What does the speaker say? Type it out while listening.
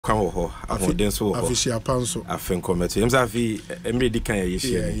Ho, Afodin so Afisia Panso. I think committee. Himsafi Emre Dikan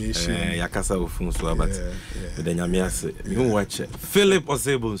Yakasa Ofun so but the Nyamiase. You watch Philip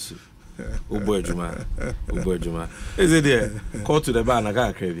Osebunsu. Ubojuma. Is it there? Call to the bar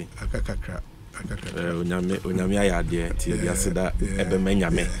naga craving. Akakakra. Unyamia ya dear tia yasida ebe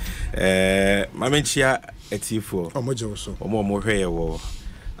menyame. Mamenchia etifo. Omojo so. Omo mohwe wo.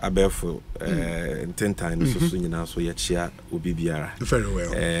 Abefo 10 times so nyina so ye chia obi biara very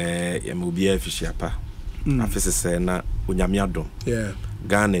well yam obi afishia pa afese se na onyame adom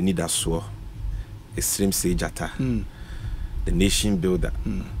Ghana ni daso extreme sejata the nation builder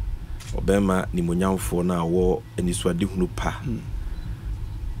obema ni monyamfo na wo aniswade hunu pa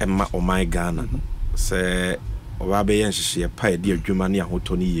emma oman Ghana se oba be yen hihye pa e de adwuma ne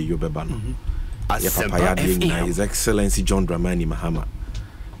ahoto ne ye yobeba no ya papa ya de na His Excellency John Dramani Mahama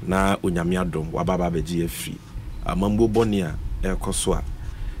na onyame adom wababa beji afri amambo boni a ekoso a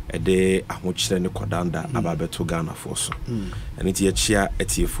ede ahokyere ne kodanda ababeto Ghana for so and it ye chia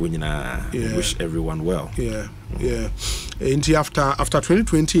etiefo nyina wish everyone well into after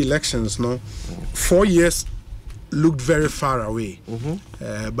 2020 elections no 4 years looked very far away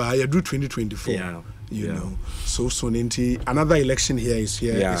but you do 2024 you know so soon into another election is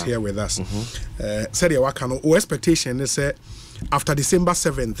here with us said you can no expectation is after December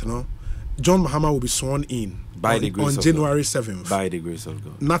 7th, no, John Mahama will be sworn in by the grace on January 7th. By the grace of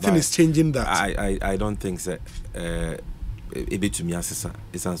God. Nothing is changing that. I don't think so. It to me as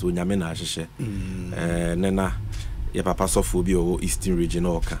it's as when Yamena Ashe. Nena, your papa sophobia or Eastern region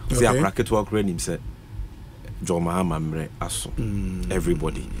oka. See a bracket work ready, said John Mahama mre aso.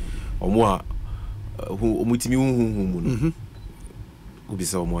 Everybody. Or more who be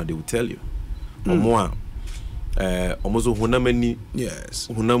so more they will tell you. Or more. Omozo hunamani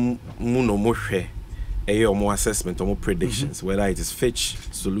hunam muno mohwe omo assessment omo predictions whether it is Fitch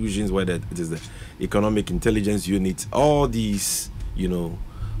Solutions, whether it is the Economic Intelligence Unit, all these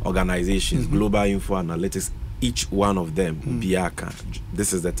organizations, Global Info Analytics, each one of them biaka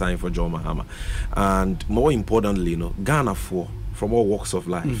this is the time for John Mahama. And more importantly, Ghana from all walks of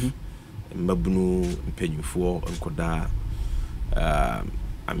life, mabunu mpenyufo nkoda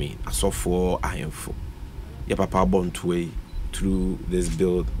I mean asofo ahemfo your papa born to way through this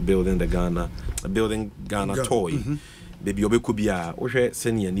building Ghana toy. Baby obekubia ohwe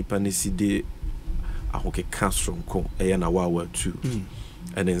senior nipa ne side ahoke castron ko na wawa too.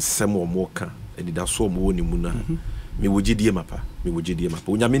 And then some more ka and that so mo ni muna me wogidie mapa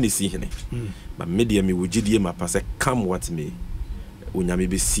onyame ne si hene but media me wogidie mapa say come what me Unyame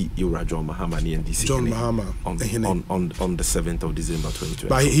be see John Mahama ni NDC John Mahama on the 7th of December 2020.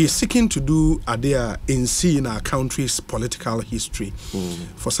 But he's seeking to do in our country's political history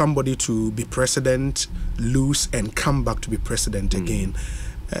for somebody to be president, lose and come back to be president again.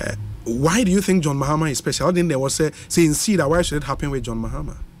 Why do you think John Mahama is special? I think there was saying see that why should it happen with John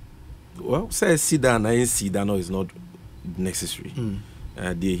Mahama? Well, say see that and see that no is not necessary.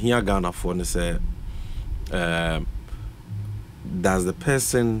 The here Ghana for say does the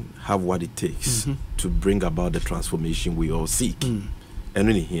person have what it takes to bring about the transformation we all seek? And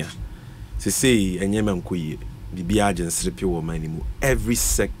when here, say every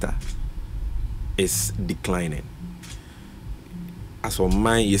sector is declining. As for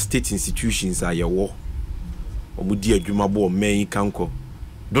my state institutions are your war. Omudia Jumabo main kanko.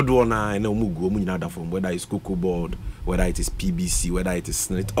 Dodo na and omugo munada from whether it's Cocoa Board, whether it is PBC, whether it is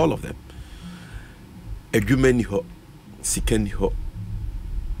Senate, all of them. Edumeni ho. Sikeni ho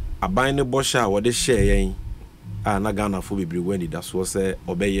abane bosha wode share yen na Ghana for bebre when it was say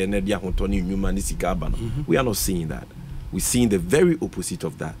obeye na dia hoto ni nwuma ni sika aba no we are not seeing that. We seeing the very opposite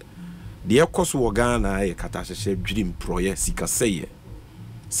of that. The ekoso wo Ghana e kata hye dream proye sika seye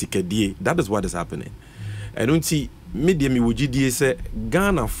sika die. That is what is happening. And unti media mi wogidie say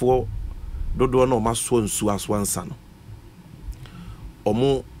Ghana for dodo na o maso nsu aso ansa no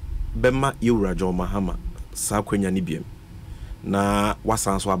omo bema John Mahama sa kwanya ni biem na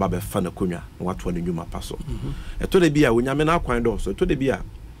wasan so aba be fa na konwa na wato na nyuma paso eto de bia onyame na akwan do so eto de bia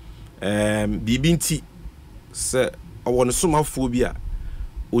bibi nti se owo somafo bia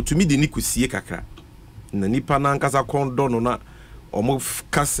otumi de ni kusie kakra na nipa na nkasa kondo no na omo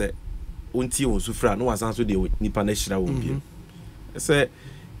kase onti onsufra na wasan so de nipa na hira wo biem se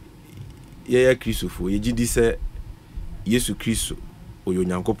ye Kristofo ye gidi se Yesu Kristo oyo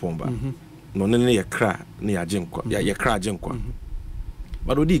Nyankopon ba no ne ye kra ne ya genkwa ye kra genkwa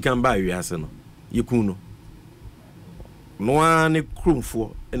but odi kan ba wiase no ye kun no no ane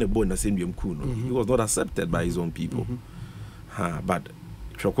krumfo ene bo na sendwem kun no he was not accepted by his own people but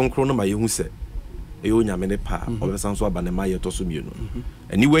chokonkro no ma ye hu se eyo nyame ne pa obesan so aba ne ma yeto so mienu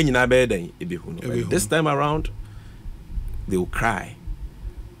anyway nyina be den ebehu no this time around they will cry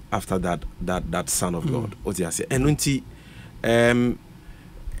after that son of God what you say enunti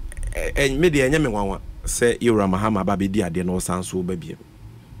media nyame nwanwa say Yura Mahama ba be di ade no san so ba biem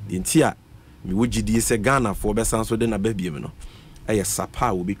nti a me wogidi say Ghana for obesan so de na ba biem no eye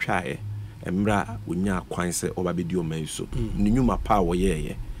sapa wo betwae emra onya kwan say oba be di o man so nyuma pa wo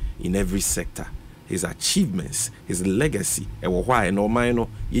ye in every sector. His achievements, his legacy, ewo hwa e no man no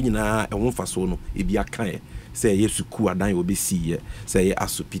ye nyina e ho faso no e bia kan say ye suku adan obi si ye say ye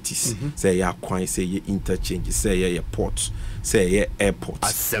asopitis say ye akwan say ye interchange say ye port say ye airport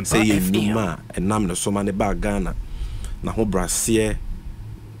say ye numa enam no so man ba Ghana na ho brase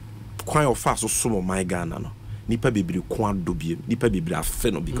kwan of faso so my Ghana no nipa bibiri kwan do biem nipa bibiri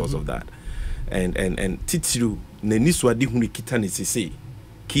afe no because of that and titiru na niswadi hunu kita ne sese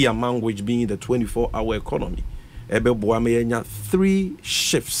key among which being the 24-hour economy. Ebe boamenya 3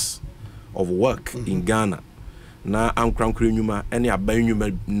 shifts of work in Ghana. Na ankrankre nyuma ene aban nyuma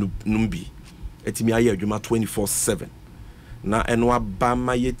numbi. Etimi aye adwuma 24/7. Na eno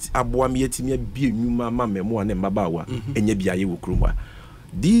abama yeti aboam yetimi abi nyuma ma memo ane mabawa enye biaye wo kromwa.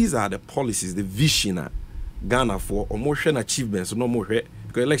 These are the policies, the vision Ghana for omohwe achievements no mohwe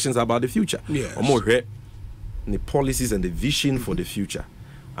because elections are about the future. Yes. Omohwe the policies and the vision for the future.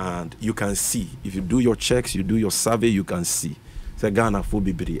 And you can see, if you do your checks, you do your survey, you can see. So Ghana for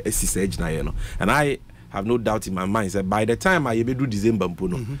bibiri, and I have no doubt in my mind that by the time I do December,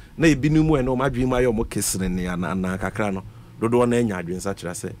 na ebinu mu eno madwin ayo mo kesene na kakra no dodo na enya adwin sa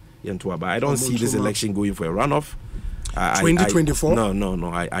kira se yento aba. I don't see this election going for a runoff. 2024?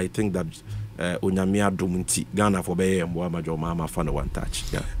 No. I think that onyame adom nti Ghana for be mbo amajo ma fa no one touch.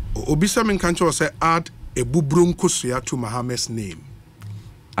 Yeah. Obisa men kancho say add a bubrum kosua to Mohammed's name.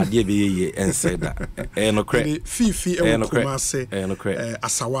 Adie be ye and said that no credit fifi e Kumase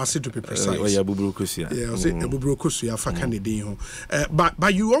asawase to be precise yeah buburu kosia yeah say buburu kosia fa Canadian ho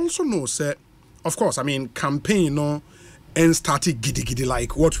but you also know say of course I mean campaign no and started giddy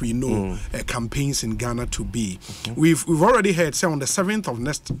like what we know campaigns in Ghana to be. We've already heard say on the 7th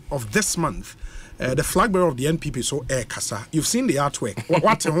of this month the flag bearer of the NPP so Air Kasa. You've seen the artwork.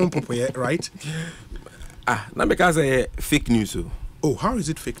 What's a home popo, right? Not because fake news. Oh, how is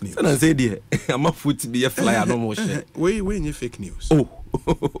it fake news? I say dear, I'm a foot to be a flyer no more share. Where you fake news? Oh,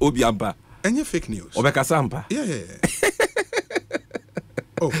 Obiamba. And you fake news? Obeka Sampa. Yeah.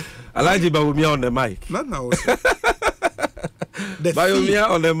 Oh, I like you by me on the mic. Not now. By me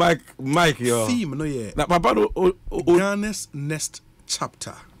on the mic, yo. Theme, no, yeah. Now, Papa, Ghana's next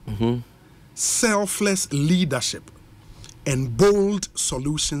chapter. Selfless leadership and bold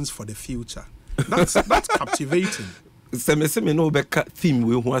solutions for the future. That's captivating. Semi no beka theme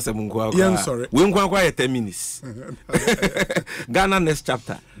we hu asem nkwa. Yeah, I'm sorry. We nkwa 10 minutes. Ghana next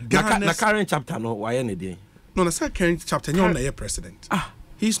chapter. Na current chapter no why ne dey. No, na current chapter you na president.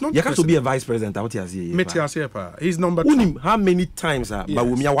 He's not. You can to be a vice president out here. He's number 2. How many times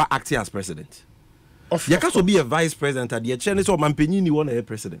Bawumia wa acting as president? You can to be a vice president at the chairman so mampenyi ni wona a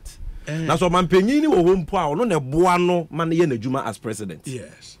president. Na so mampenyi ni wo mpo a ono na boa no man ye na djuma as president.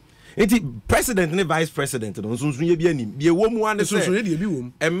 Yes. Enti president ne vice president no nsunsun ye bi anim bi ewo mu ane se nsunsun ye bi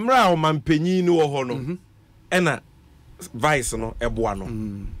wom emra o mampanyin ni wo ho no ena vice no eboa no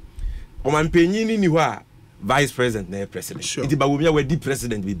o mampanyin ni ho a vice president na president enti ba wo mi we di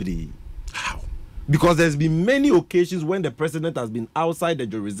president bibiri. How? Because there's been many occasions when the president has been outside the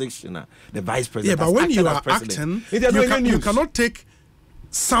jurisdiction, the vice president. Yeah, but when you are acting, you cannot take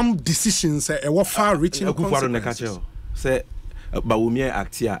some decisions far-reaching consequences. Say, Bawumia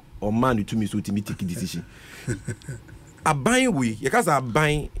actia or man to me so to me take decision. A buying we, because a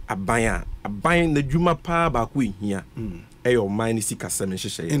buying the Juma pa back we here. Your mind is sick as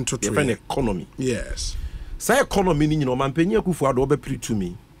into different economy. Yes. Say economy, you know, man penny ku for adobe pre to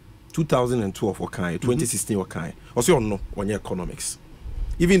me. 2012 or kind, 2016 or kind. Also, no, on your economics.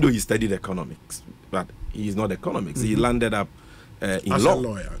 Even though he studied economics, but he is not economics. He landed up in as law. A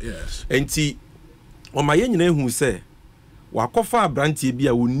lawyer, yes. And see, on my young who say, Wakofa branty be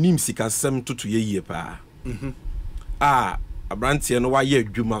a unim sikasem to ye pa. A branty and why ye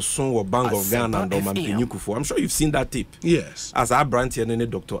Jumason or Bank of Ghana and Oman Penuku. I'm sure you've seen that tape. Yes. As our branty and any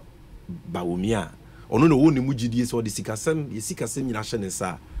Dr. Bawumia. Or no one mujidi or the sikasem in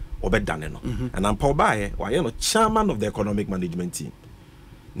Ashanesa. And I'm Paul Baye, why you know chairman of the economic management team.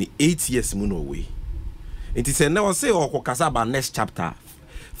 Ni 8 years muno away. It is now say or Kasaba next chapter.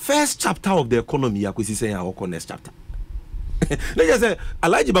 First chapter of the economy, I could say our next chapter. Let's just say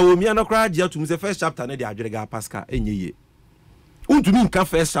Alaji Bawumia no cry to me the first chapter, Nadia Adrega Pascal, any ye. Untumi nka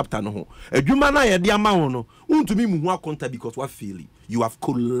first chapter no ho. Adwuma na ye de ama ho no. Untumi mu ho akonta because what feel you have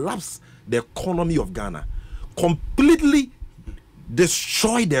collapsed the economy of Ghana. Completely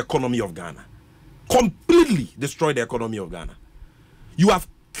destroyed the economy of Ghana. Completely destroyed the economy of Ghana. You have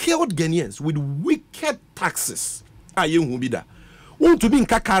killed Ghanaians with wicked taxes. Untumi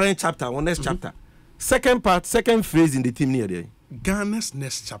nka current chapter or next chapter. Second part, second phrase in the theme near there. Ghana's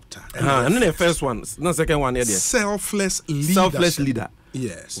next chapter. And then the first one, no second one here. Selfless leader. Selfless leader.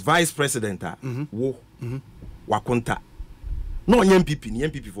 Yes. Vice President. Wo. Wakonta. No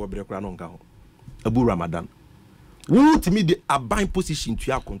MPP for Brekra no nka ho. Abu Ramadan. Who to me the buying position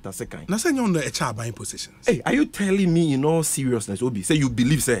to your contact second. Now say you on the buying positions. Hey, are you telling me in all seriousness, Obi, say you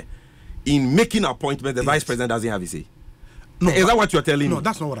believe, say, in making appointment the vice president doesn't have a say? No, is that what you're telling me? No,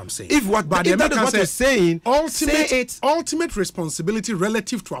 that's not what I'm saying. If that is what you're saying, ultimate responsibility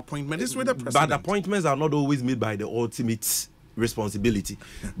relative to appointment is with the president. But appointments are not always made by the ultimate responsibility.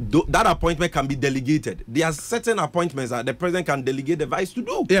 That appointment can be delegated. There are certain appointments that the president can delegate the vice to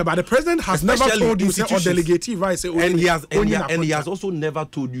do. Yeah, but the president has never told you say or delegate vice. And he has also never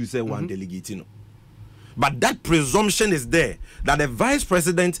told you say one delegating. But that presumption is there that the vice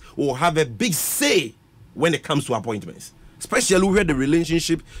president will have a big say when it comes to appointments. Especially where the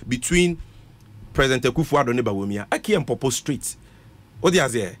relationship between President Akufo-Addo and Bawumia, Aki and Popo Street. What do you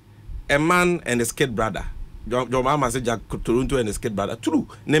say? A man and his kid brother. Your mama said Jack Toronto and his kid brother. True.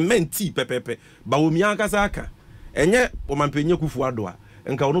 Ne menti pepe. Bawumia kasaka. Enye omanpenye Akufo-Addo.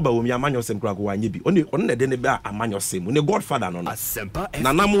 Enka ono Bawumia amanyo sem kura kwa nyebi. Oni ne dene ba amanyo sem. Oni Godfather no. Na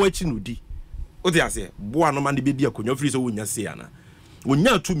namu echi nudi. What do you say? Boa no man di bedi akonyo free so wonya se ana.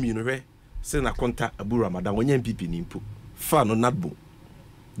 Wonya tumi no hwe. Se na konta Abu Ramadan wonya MPP ni mpo. Fano Nadbo,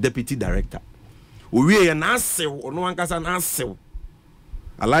 Deputy Director. We na asew, ono ankasa na asew.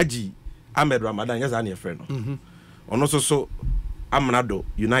 Alhaji Ahmed Ramadan, yes, I'm your friend. Ono so Amnado,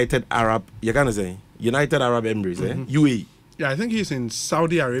 United Arab Emirates, UAE. Yeah, I think he's in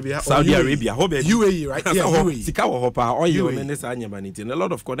Saudi Arabia. Saudi Arabia. UAE, right? Yeah, UAE. Sikawa hopa oil menes anyamani a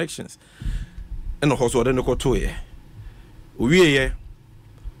lot of connections. And also then ko to ye. We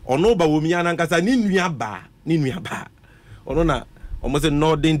ono ba wo mi anankasa ni nua ba. Ono na almost a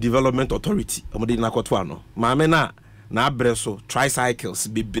Northern Development Authority. Omodi na koto ano. Maame na abreso tricycles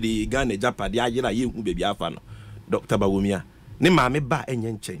bebre Ghana Japan ya yira ye hu bebi afa no. Dr. Bawumia. Ne maame ba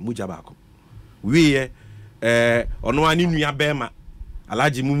enye nchen muja ba ko. We ono ani nua bema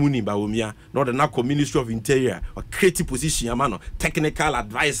Alhaji Mumuni Bawumia not the NACO Ministry of Interior or creative position amano technical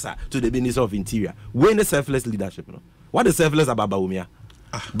advisor to the Minister of Interior. When the selfless leadership no. What is selfless about Bawumia?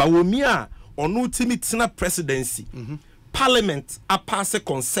 Bawumia on ultimate presidency. Parliament passed a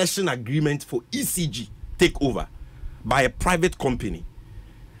concession agreement for ECG takeover by a private company.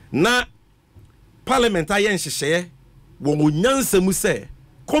 Na Parliament ayen share wo nyansa mu se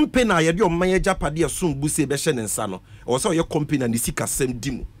company aye de omanye japade asom buse be hye nensa no o se oye company na sika sem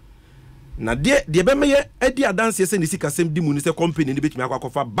dimu na de be meye edi adanse se ne sika sem dimu ni se company ni betumi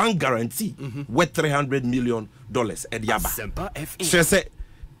akwakofa bank guarantee worth $300 million edi aba se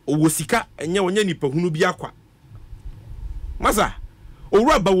owo sika enye onye nipa hunu bi akwa Masa,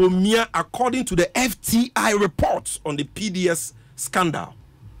 Owura Bawumia, according to the FTI reports on the PDS scandal,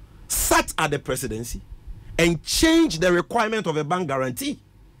 sat at the presidency and changed the requirement of a bank guarantee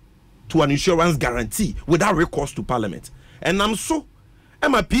to an insurance guarantee without recourse to Parliament. And I'm so, a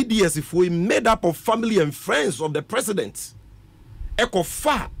PDS if we made up of family and friends of the president,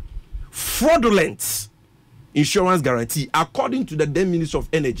 ECOFA, fraudulent insurance guarantee, according to the then Minister of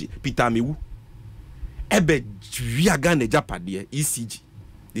Energy, Peter Miwu. ECG.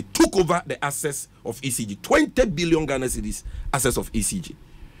 They took over the assets of ECG. 20 billion Ghana cedis assets of ECG.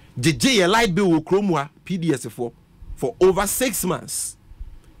 JJ light bill will chromwa PDS for over 6 months.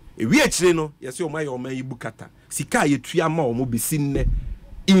 We actually know yes you my bukata. Sika ye tuyama omo bisinne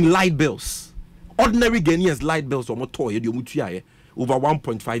in light bills. Ordinary Ghanaians light bills omo toy de omo tuaye over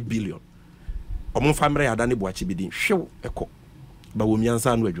 1.5 billion. Omo family adane boachi bidin hwew eko. Bawumia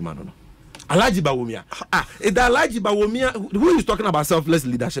nsa anu adwuma no. Alhaji Bawumia. The Alhaji Bawumia who is talking about selfless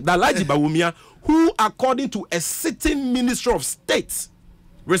leadership. The Alhaji Bawumia who, according to a sitting Minister of State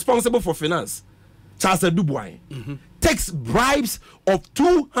responsible for finance, Charles Dubois, takes bribes of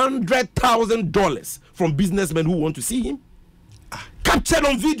 $200,000 from businessmen who want to see him. Captured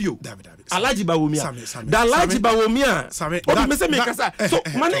on video. Alhaji Bawumia. The Alhaji Bawumia.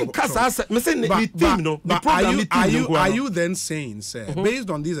 Are you then saying, sir, based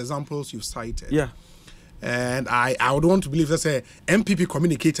on these examples you cited, And I would want to believe that's a MPP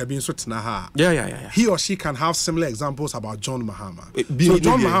communicator being so Yeah. He or she can have similar examples about John Mahama. So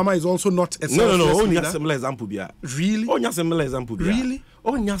John Mahama is also not a only a similar example. Really? Only a similar example. Really?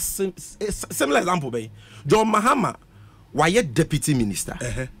 Only a similar example. John Mahama, why a deputy minister?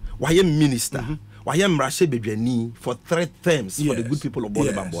 Why a minister? Why am Rashe Bedweni for 3 terms for the good people of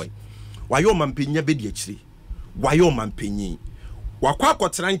Bola Boy? Why your man penya bediachri? Why your man penny? Wakwa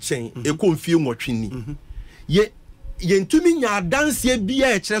kotranchen e konfie nwotwini. Ye ntumi nya dance ye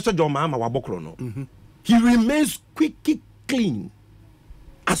bia e kire so John Mahama wabokro no. He remains quickly clean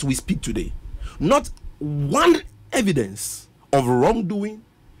as we speak today. Not one evidence of wrongdoing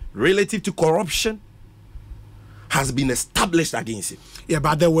relative to corruption has been established against him. Yeah,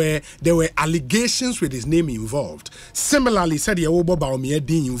 but there were allegations with his name involved. Similarly, said Yewobo Baumia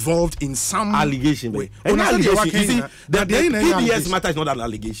being involved in some allegation. way. You see, the PBS matter is not an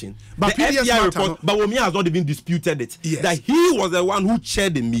allegation. But the FBI report, Baumia has not even disputed it. Yes. That he was the one who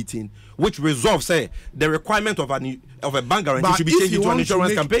chaired the meeting, which resolved, say, the requirement of a bank guarantee but should be changed into an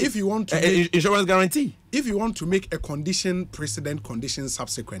insurance campaign. If you want to insurance guarantee. If you want to make a condition precedent, condition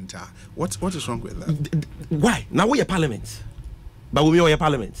subsequent, what is wrong with that? Why? Now we're parliament. But we are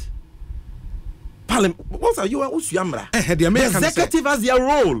parliament. Parliament. What's that? You are Usuyamra. The executive has their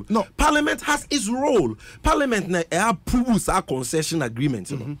role. No. Parliament has its role. Parliament approves our concession agreement.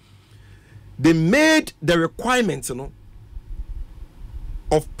 You know. They made the requirements, you know,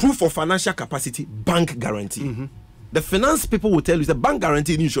 of proof of financial capacity, bank guarantee. The finance people will tell you the bank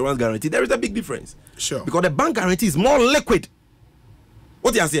guarantee and insurance guarantee. There is a big difference. Sure. Because the bank guarantee is more liquid.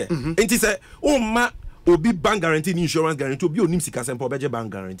 What you say? And he said, oh ma, obi bank guarantee and insurance guarantee. Obi onim sika sempo beje bank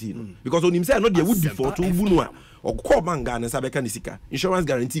guarantee. Because onim say no dey would default to bunu a. Okọ bank guarantee sabeka ni sika. Insurance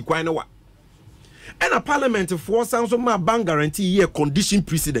guarantee kwa na wa. And a parliament for so ma bank guarantee here condition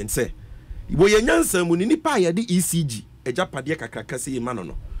precedent say. Bo ye nyansa mu ni nipa ye di ECG. Ejapade kakaka say ma no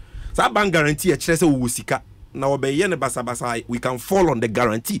no. Sa bank guarantee e kire say wo sika. Now we can fall on the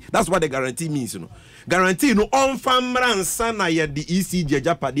guarantee. That's what the guarantee means, you know. Guarantee no on famran sana ya the ECG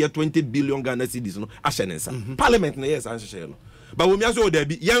Japan 20 billion Ghana cedis no ashenensa. Parliament na yes answer no. But we also there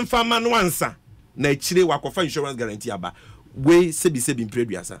be yan fama no ansa na chire wakofa insurance guarantee aba. We sebi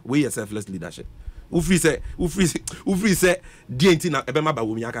preduasa. We selfless leadership. Ufri say DNT na ebema ba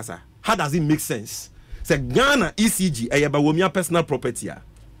womi akasa. How does it make sense? Say Ghana ECG e ba womi personal property a.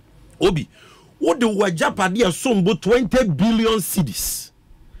 Obi what the wajapadi asombo 20 billion cedis.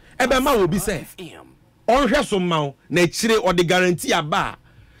 Ebema will be say on hwesomma na chire or the guarantee aba.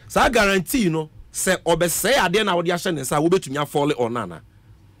 Sa guarantee you know say obese ade na wo de ahye ne sa wo betumi fall on nana.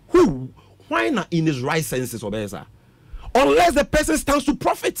 Who why not in his right senses obesa? Unless the person stands to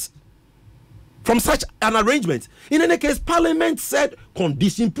profit from such an arrangement. In any case, Parliament said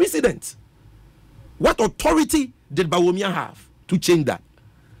condition precedent. What authority did Bawumia have to change that?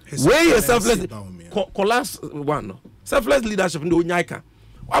 Where your selfless collapse one selfless leadership in the Unyaka.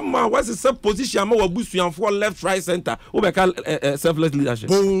 What's the sub position? For left, right, center. Selfless leadership.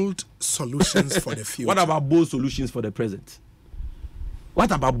 Bold solutions for the future. What about bold solutions for the present?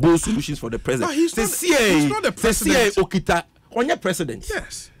 What about bold solutions for the present? No, he's not the president. Okita on your president.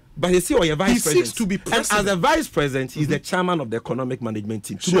 Yes. But you see, or your vice president. He seeks to be president. And as a vice president, he's the chairman of the economic management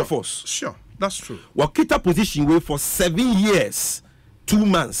team. Sure. True or false? Sure, that's true. Wakita position way for 7 years, 2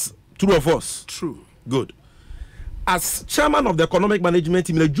 months. True or false? True. Good. As chairman of the economic management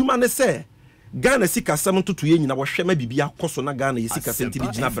team, the Jumane say, Ghana sika 7 to 2 years na wahwema bibia koso na Ghana sika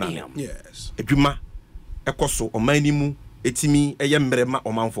sentimi gina brand. Yes. Edwuma ekoso omanimu etimi eye mbrema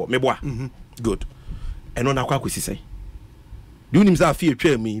omanfo meboa. Good. Eno na kwa kwesi say. Do you know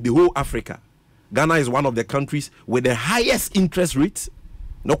fear me the whole Africa? Ghana is one of the countries with the highest interest rate.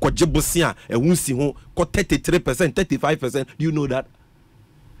 No ko jebosia e wunsi ho ko 33%, 35%. Do you know that?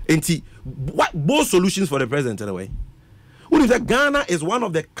 And what both solutions for the president anyway? What is that? Ghana is one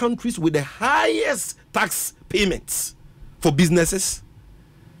of the countries with the highest tax payments for businesses.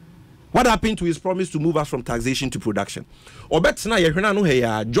 What happened to his promise to move us from taxation to production? Or better now,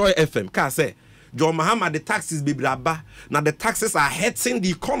 Joy FM can say John Mahama, the taxes be braba. Now the taxes are hurting the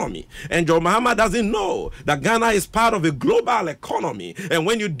economy. And John Mahama doesn't know that Ghana is part of a global economy. And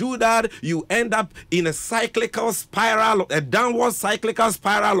when you do that, you end up in a cyclical spiral, a downward cyclical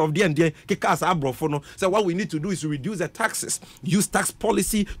spiral of the So what we need to do is to reduce the taxes, use tax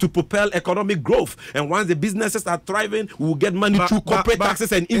policy to propel economic growth. And once the businesses are thriving, we will get money through corporate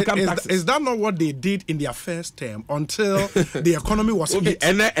taxes and income taxes. Is that not what they did in their first term until the economy was hit?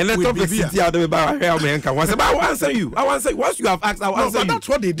 I will answer you. Once you have asked, I will answer you. That's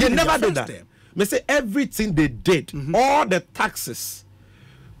what they did. They never did that. They say everything they did, all the taxes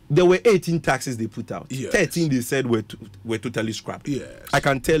There were 18 taxes they put out. Yes. 13 they said were totally scrapped. Yes. I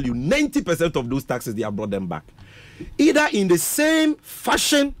can tell you 90% of those taxes they have brought them back. Either in the same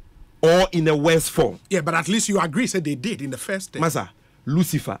fashion or in a worse form. Yeah, but at least you agree, said they did in the first day. Masa,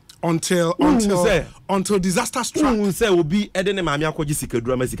 Lucifer. Until disaster struck. Say will be Edene Mamia Koji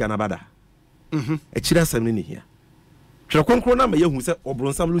Sikedra Sikanabada. A chida semini here. Trakonkona may who said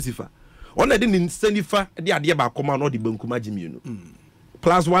Obronsam Lucifer. On I didn't send you for the idea about command or the Bunkuma Jimmy.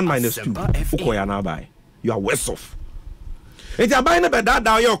 Plus 1 minus 2. Ukoyana buy. You are worse off. If you are buying about that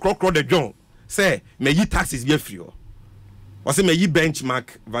down your crock the John. Say, may you taxes be free. Or say, may you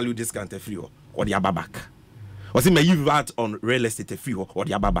benchmark value discount free or the back. Or say, may you VAT on real estate free or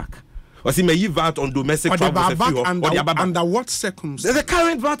the back. Or say, may you VAT on domestic travel free or the back. Under what circumstances? There's a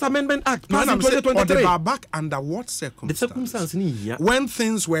current VAT amendment act passed in 2023. Or the back under what circumstances? The circumstances. When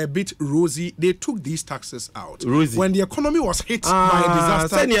things were a bit rosy, they took these taxes out. Rosy. When the economy was hit by a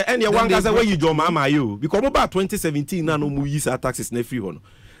disaster. And one guy said, where you do mama you? Because about 2017, now no more use our taxes ne free one.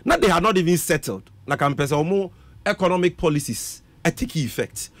 Now they have not even settled. Like I'm saying, more economic policies a take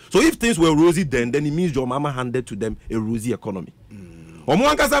effect. So if things were rosy then it means your mama handed to them a rosy economy.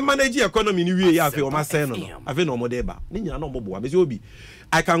 Manage economy ni we have o ma say no. I no more deba.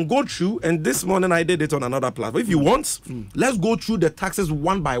 I can go through, and this morning I did it on another platform. If you want, let's go through the taxes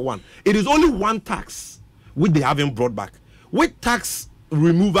one by one. It is only one tax which they haven't brought back. With tax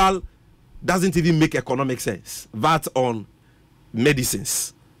removal doesn't even make economic sense. VAT on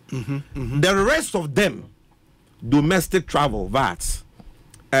medicines. The rest of them, domestic travel, VAT.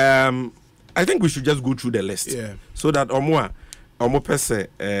 I think we should just go through the list. Yeah. So that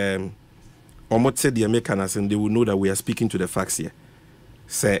the Americans and they will know that we are speaking to the facts here.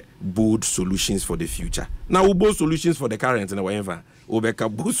 Say bold solutions for the future. Now bold solutions for the current and whatever. Obeka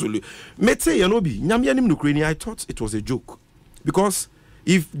bold solution. Mete Yanobi, Nyamianim Ukraine, I thought it was a joke. Because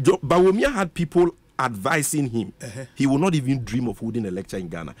if Bawumia had people advising him, he will not even dream of holding a lecture in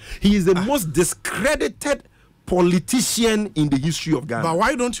Ghana. He is the most discredited politician in the history of Ghana. But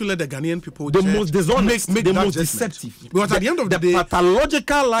why don't you let the Ghanaian people most dishonest, make the most deceptive? Because at the end of the day,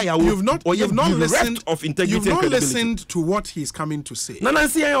 pathological liar. You've not listened of integrity. You've not listened to what he's coming to say. For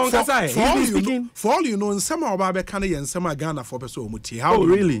all you know, in some of our Ghana and some Ghana for person. How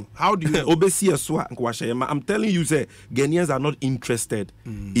really? How do you know? I'm telling you, say Ghanaians are not interested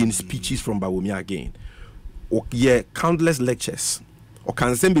in speeches from Bawumia again. Or countless lectures. Or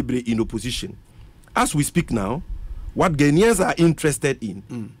can be in opposition. As we speak now, what Ghanaians are interested in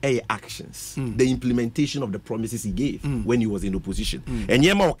are actions, the implementation of the promises he gave when he was in opposition. And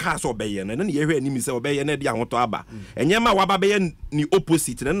yema okas obeyen, and then you hear him say obeyen na dia hoto aba. And yema wababeyen ni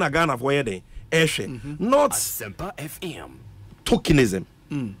opposite, and na Ghana for yede not Semper FM tokenism.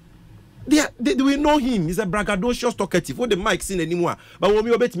 We know him. He's a braggadocious talkative. What the mic seen anymore? But when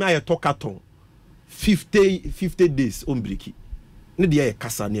we obey me, I talkaton 50 days ombriki. Ne dia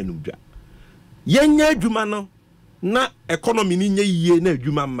kasa ne numdra. Yenya adwuma no na economy ni nye yie na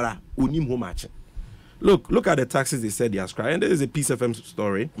adwuma mra onim ho mache. Look at the taxes they said they ascribe. And there is a Peace FM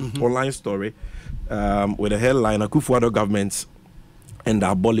story, online story, with a headline: Akufo-Addo government and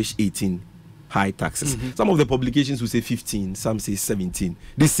abolish 18 high taxes. Some of the publications will say 15, some say 17.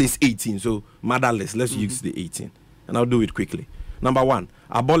 This says 18, so motherless. Let's use the 18, and I'll do it quickly. Number one,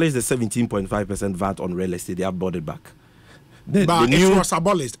 abolish the 17.5% VAT on real estate. They have brought it back. But it was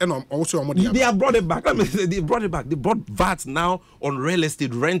abolished, and also they have brought it back. Let me say, they brought it back. They brought VAT now on real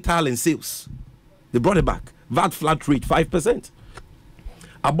estate, rental, and sales. They brought it back. VAT flat rate 5%.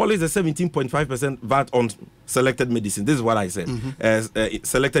 Abolish the 17.5% VAT on selected medicine. This is what I said.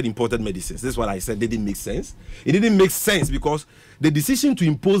 Selected imported medicines. This is what I said. They didn't make sense. It didn't make sense because the decision to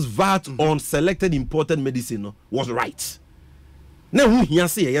impose VAT on selected imported medicine was right. Now who here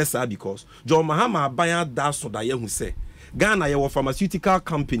say yes, sir? Because John Mahama Baya da so that who say Ghana your pharmaceutical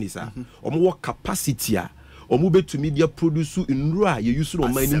companies more capacity to media produce in raw you use no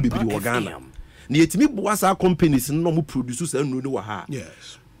money in Ghana. Ni boasa companies no mu produce and no ha.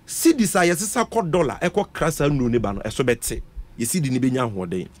 Yes. See this yes $1 equal crass and no neba no so bete. You see the nibenya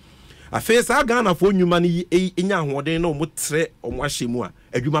hoden. A face Ghana for new money enya hoden no mu tre o mo ahyemu a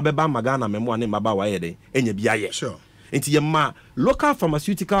adwuma beba magana memo ne maba wa yede enya bia ye. Sure. Enti yema local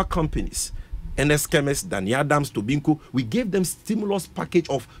pharmaceutical companies NS Chemist, Danny Adams, Tobinco, we gave them stimulus package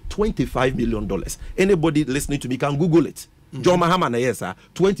of $25 million. Anybody listening to me can Google it. John Mahama, yes, sir,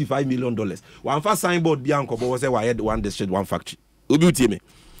 $25 million. One first signboard, Bianco, was I had one district, one factory.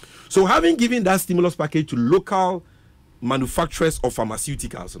 So, having given that stimulus package to local manufacturers of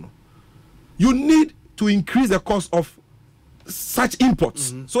pharmaceuticals, you need to increase the cost of such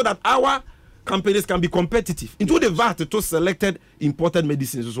imports so that our companies can be competitive. Into the VAT to selected imported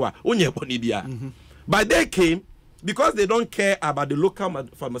medicines as well. But they came because they don't care about the local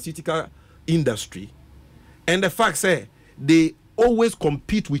pharmaceutical industry, and the fact say they always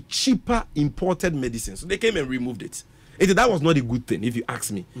compete with cheaper imported medicines. So they came and removed it. That was not a good thing, if you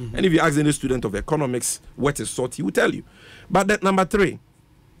ask me. And if you ask any student of economics what is sort, he will tell you. But that number 3,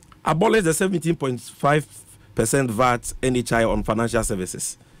 abolish the 17.5% VAT NHI on financial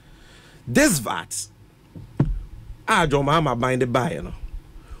services. This VAT,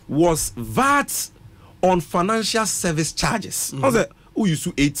 was VAT on financial service charges. Who used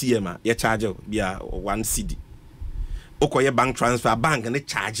to ATM, you charge you 1 CD. Okoye bank transfer bank and they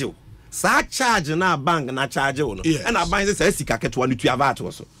charge you. Sa charge na bank na charge you. And a bank says sika ke 22 VAT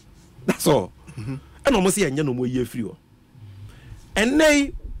also. That's all. And almost say no more year free. And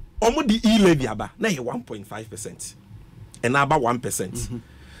they almost the e-levy aba na 1.5%. And about 1%.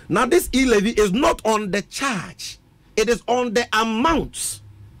 Now this e-levy is not on the charge. It is on the amount.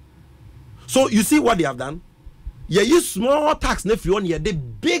 So you see what they have done? You use small tax nephew on the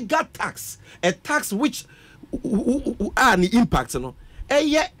bigger tax, a tax which the impact, you know,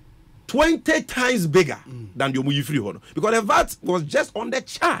 20 times bigger than the free one, because the VAT was just on the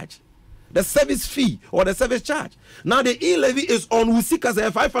charge, the service fee or the service charge. Now the e-levy is on Usika say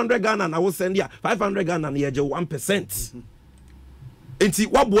 500 Ghana, and I will send you 500 Ghana and you 1%. And see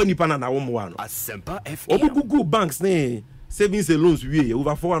what boy nipa na one. Asempa FM. Obugu banks ne savings and loans we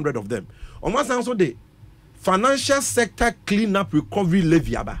over 400 of them. On one side, so the financial sector cleanup recovery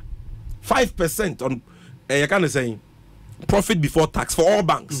levy aba 5% on you can say profit before tax for all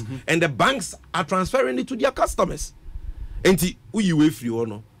banks, and the banks are transferring it to their customers. And who you free or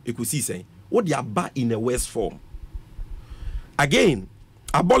no, you could see saying what they are back in a worse form. Again,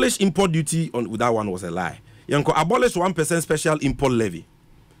 abolish import duty on that one was a lie. Yanko abolish 1% special import levy.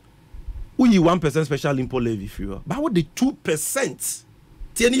 Who you 1% special import levy free? But what the 2%?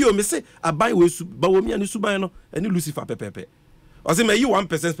 Tieni yo me say abai we su ba wo mi ani suban no ani Lucifer pepepe. I say me you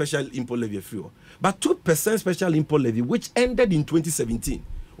 1% special import levy free. But 2% special import levy which ended in 2017.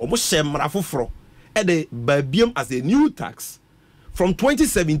 Almost shemra foforo e de babium as a new tax from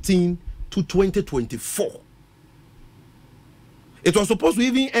 2017 to 2024. It was supposed to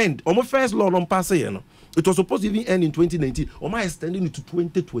even end. Almost first law on pass here no. It was supposed to even end in 2019. Almost extending it to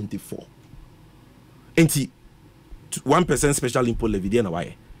 2024. And 1% special import levy there na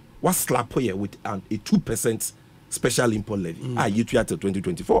why what slap here with a 2% special import levy you to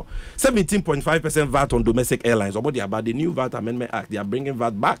 2024. 17.5% VAT on domestic airlines. About the new VAT amendment act, they are bringing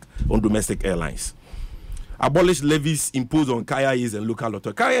VAT back on domestic airlines. Abolish levies imposed on KIAs and local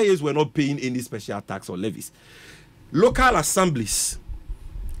authorities. KIAs were not paying any special tax or levies. Local assemblies,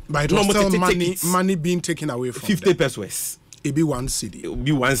 but it was still money being taken away from 50 pesos. It be 1 city. It will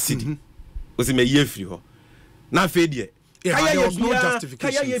be 1 city. Was it me year free? Now failure. Yeah, there was no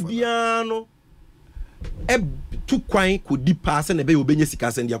justification for that. Two coin could deep pass and be obey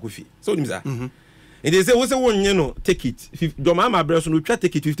sika send yakufi. So and they say, what's one, you know, take it. Your mama brother will try to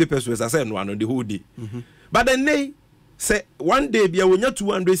take it 50 pesos. I said no one on the whole day. But then they say one day be when you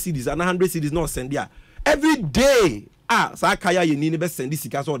 200 cedis and 100 cedis not send ya. Every day, Sakaya you need best send this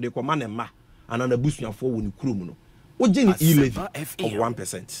sika so they command and ma and on a boost your phone when you no. What Jenny e-levy of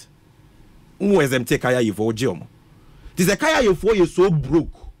 1%. Who is them take kaya you for Jim? This a kaya you for you so broke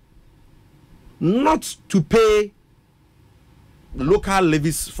not to pay local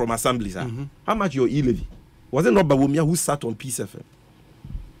levies from assemblies. How much your e-levy? Was it not Bawumia who sat on Peace FM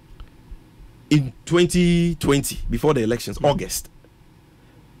in 2020 before the elections, August,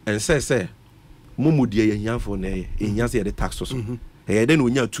 and say, Mumu dear yan for ne in Yancy the tax also. Then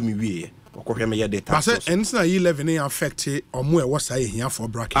we to me we. But say e-levy affected or more what say here for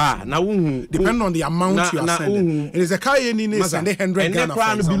bracket. Now depend on the amount you are sending. It is a car in send 100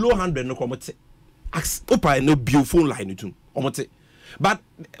 Ghana below 100 no come opa no bio phone line to omote. But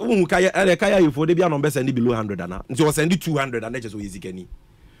kaya you for the be number send below 100 and so send 200 and just easy kenny.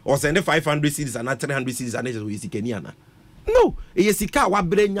 Or send 500 cedis and 300 cedis and just easy kenny ana. No, e sika wa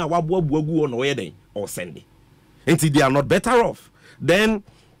brenya wa boagu on oyeden or send it. Until they are not better off. Then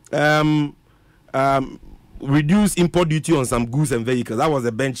reduce import duty on some goods and vehicles. That was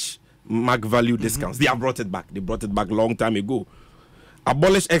a benchmark value discounts. They have brought it back. They brought it back long time ago.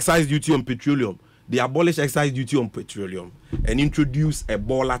 Abolish excise duty on petroleum. They abolished excise duty on petroleum and introduce a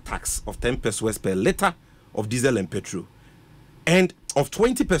baller tax of 10 pesos per liter of diesel and petrol, and of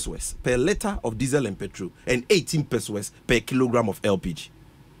 20 pesos per liter of diesel and petrol, and 18 pesos per kilogram of LPG.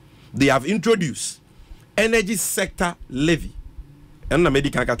 They have introduced energy sector levy. And the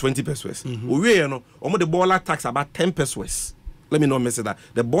medical 20 pesos. We know the baller tax about 10 pesos Let me not mess it up.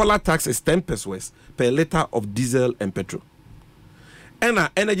 The boiler tax is 10 pesos per liter of diesel and petrol. And our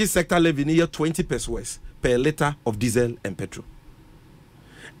energy sector levy near 20 pesos per liter of diesel and petrol.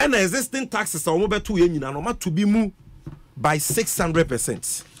 And the existing taxes are over 2 years to be moved by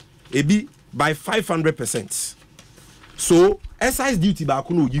 600%. Ebi by 500%. So excise duty ba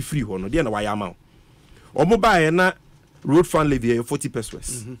kuno you free hono dey na why amount. Omo buy na road fund levy 40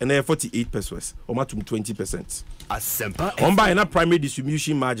 pesos and 48 pesos. Omo to 20%. Asempa. Omo buy na primary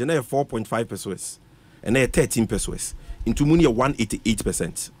distribution margin 4.5 pesos and 13 pesos. Into money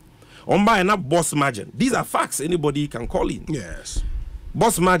 188%. Omo buy na boss margin. These are facts anybody can call in. Yes.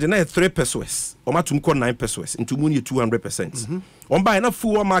 Boss margin 3 pesos. Oma tumko 9 pesos. Into money 200%. Omba na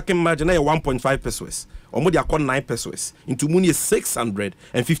full market margin 1.5 pesos. Omo dia 9 pesos. Into money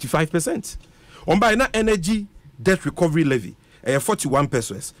 655%. Omba na energy debt recovery levy 41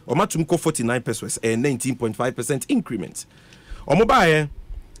 pesos. Oma tumko 49 pesos and 19.5% increment. Omo ba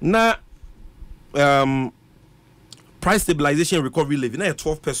na price stabilization recovery levy na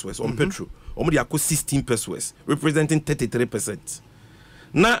 12 pesos on petrol. Omo dia 16 pesos representing 33%.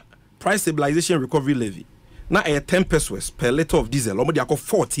 Na price stabilization recovery levy na 10 pesos per liter of diesel almost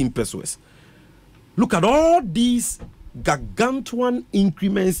 14 pesos. Look at all these gargantuan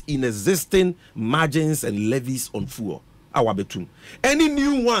increments in existing margins and levies on fuel. Our betun any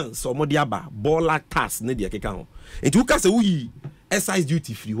new ones almost aba boiler tax ne de keka ho enti uka se we excise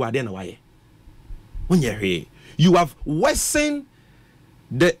duty free wa dey na why when you have worsened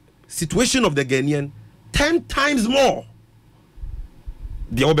the situation of the Ghanaian 10 times more.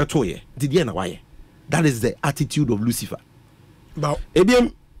 The Obertoye, did you know why? That is the attitude of Lucifer. But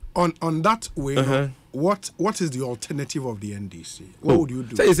on that way, what is the alternative of the NDC? What would you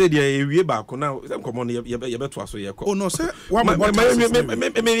do? Say you say the way back now. Come on, you better so you. Oh no, sir. What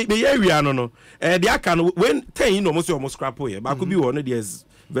the area no. The can when 10 almost scrap away. But could be one. There's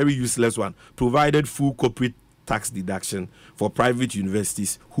very useless one. Provided full corporate tax deduction for private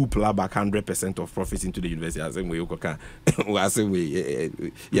universities who plow back 100% of profits into the university. As we can,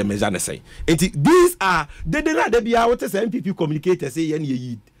 measure say. These are they be out as MPP communicators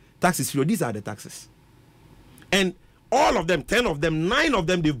say taxes free. These are the taxes, and all of them, 10 of them, 9 of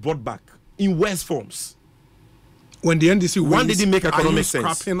them, they've brought back in worse forms. When the NDC wins, one didn't make economic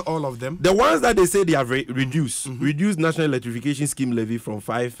sense. Scrapping all of them. The ones that they say they have reduced national electrification scheme levy from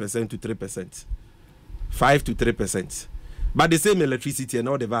 5% to 3%. 5 to 3%. But the same electricity and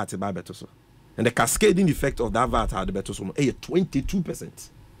all the VAT about better so. And the cascading effect of that VAT had better so 22%.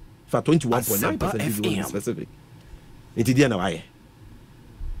 For 21.9% is one specific. It is why.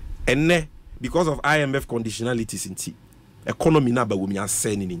 And because of IMF conditionalities in tea, economy na ba we are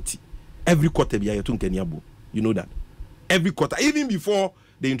sending in tea. Every quarter be a you know that. Every quarter, even before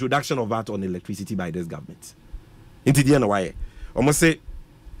the introduction of VAT on electricity by this government. It is why. Almost say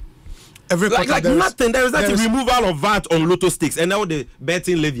every like nothing. There is that removal of VAT on lotto stakes, and now the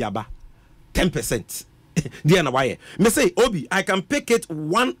betting levy about 10%. why? Me say Obi, I can pick it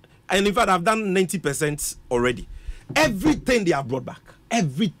one, and in fact I've done 90% already. Everything they have brought back,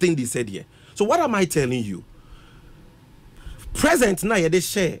 everything they said here. So what am I telling you? Present now they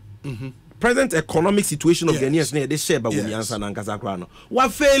share. Present economic situation of Ghanaians now they share, but we answer na nkasa kra no.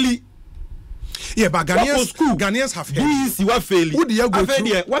 What fairly. Yeah, but Ghanaians have heard. This you what fairly. Who do you go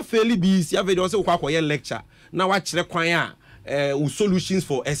through? What fairly be you have also kwa lecture. Now what chere kwan solutions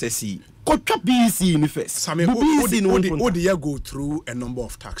for SSC. Kocha BC in first. Sammy, who do you go through a number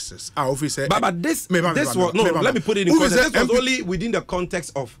of taxes? I obviously but this was no. Let me put it in context. This was only within the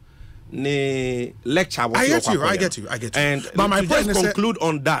context of the lecture. I get you. And but my point is conclude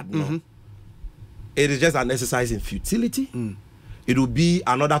on that. No, it is just an exercise in futility. It will be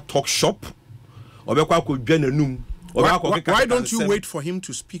another talk shop. Why don't you wait for him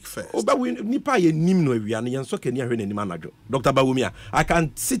to speak first? Dr. Bawumia, I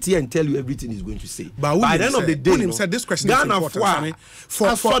can sit here and tell you everything he's going to say. But by the end of the day, said this question is important.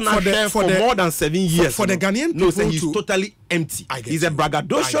 For more than 7 years. For the Ghanaian people, he's totally empty. He's a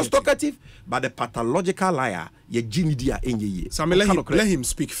braggadocious talkative, but a pathological liar. Sammy, let him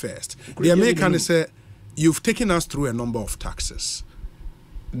speak first. The American say, you've taken us through a number of taxes.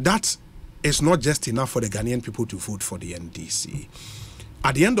 That is not just enough for the Ghanaian people to vote for the NDC.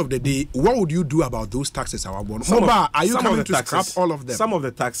 At the end of the day, what would you do about those taxes? Are you coming to scrap all of them? Some of the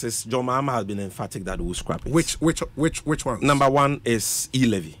taxes, John Mahama has been emphatic that we will scrap it. Which ones? Number one is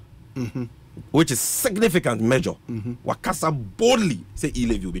e-levy, which is significant measure. Wakasa boldly say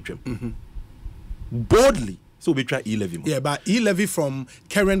e-levy will be trimmed. Boldly, so we try e-levy. Yeah, but e-levy from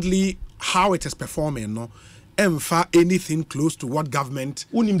currently how it is performing, no. Anything close to what government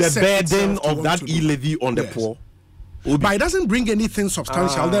the burden of that e-levy on the poor. But it doesn't bring anything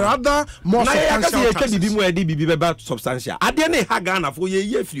substantial. There are other more substantial taxes. Substantial.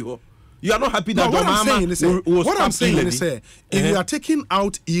 You are not happy that what I'm saying is, if you are taking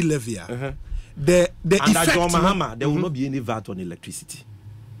out e-levy, the effect there will not be any VAT on electricity.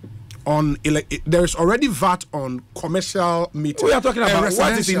 There is already VAT on commercial meters. We are talking about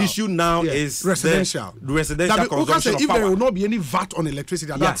what is an issue now is residential. The residential consumption of power. If there will not be any VAT on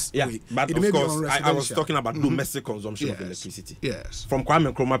electricity, but of course, I was talking about domestic consumption of electricity. Yes. From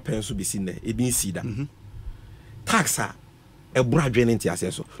Kwame Nkrumah pens to be seen there, it means see that tax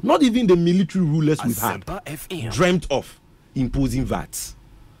not even the military rulers we've had dreamt of imposing VAT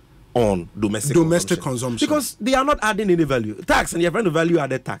on domestic consumption because they are not adding any value. Tax and you're trying to value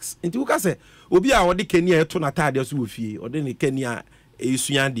added tax. Into you can say, Obi or the Kenya to Natalia Sufi or then the Kenya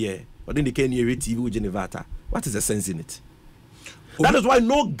Suyandia or then the Kenya TV Genevata. What is the sense in it? That is why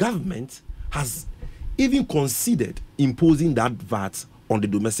no government has even considered imposing that VAT on the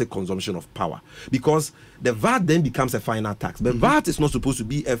domestic consumption of power, because the VAT then becomes a final tax. But VAT is not supposed to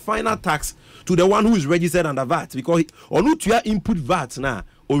be a final tax to the one who is registered under VAT, because or not to input VAT now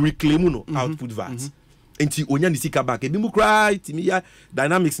or reclaim output VAT. Enti onya ni sika back. Ebi mu cry timiya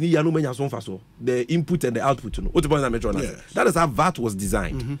dynamics ni ya no menya so faso. The input and the output no. What point I mention that is how VAT was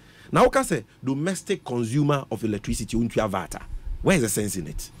designed. Now can say domestic consumer of electricity unto VAT. Where is the sense in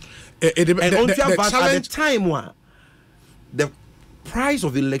it? The challenge at the time one, the price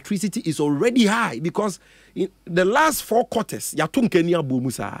of electricity is already high, because in the last 4 quarters yatum Kenya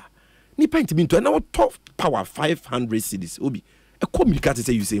bomusa ni penti binto na top power 500 cities obi e communicate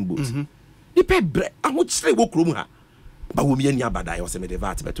say you saying both ni pe bre amochire wo krom ha ba wo mi ani abada yo se me de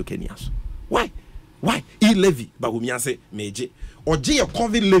VAT beto Kenya so why e levy ba wo mi ase meje oje ye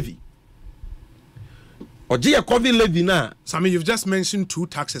covid levy na. Sammy, you've just mentioned 2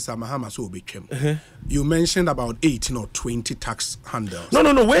 taxes at Mahama so became. You mentioned about 18 or 20 tax handles. No.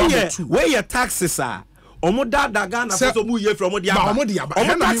 Where your taxes are? Omoda dagana so mu ye from Omodiaba.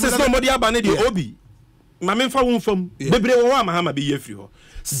 Omo taxes no Omodiaba ne de obi. Mamemfa won fam. Bebre wo Mahama be ye free ho.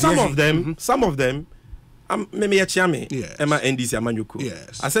 Some of them me chiame ema NDC amanyuko.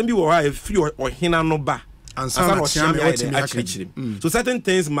 Assembly wo ha free or hina no ba. And so certain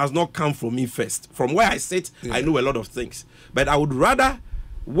things must not come from me first. From where I sit, I know a lot of things. But I would rather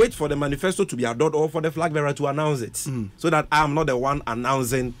wait for the manifesto to be adopted or for the flag bearer to announce it, so that I am not the one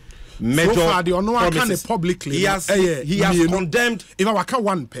announcing major promises. Publicly, he has condemned. If I waka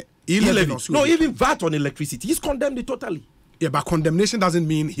one pay, no, even VAT on electricity, he's condemned it totally. Yeah, but condemnation doesn't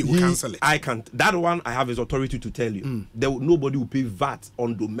mean he will cancel it. I can't. That one I have his authority to tell you. Nobody will pay VAT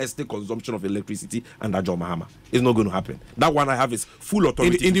on domestic consumption of electricity under John Mahama. It's not going to happen. That one I have his full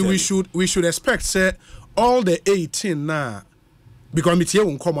authority. We should expect, say, all the 18 now, because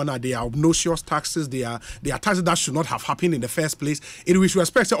they are obnoxious taxes. They are taxes that should not have happened in the first place. We should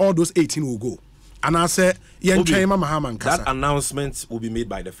expect, say, all those 18 will go. And I say, that announcement will be made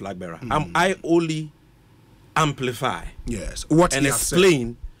by the flag bearer. I only amplify what and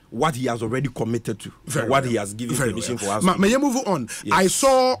explain what he has already committed to, what he has given permission for us. May you move on? Yes. I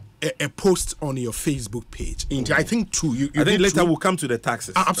saw a post on your Facebook page. I think 2. I think later we'll come to the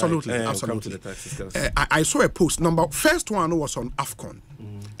taxes. Absolutely, right? absolutely. We'll come to the taxes. I saw a post. First one was on AFCON.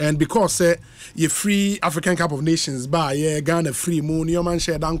 And because you free African Cup of Nations, Ghana free moon, your man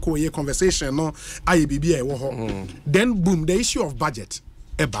share danko ye conversation, no, then boom, the issue of budget.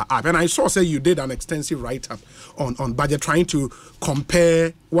 And I saw you did an extensive write-up on budget, trying to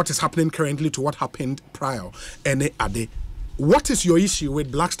compare what is happening currently to what happened prior. And what is your issue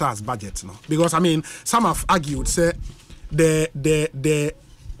with Black Stars budget now? Because I mean, some have argued say the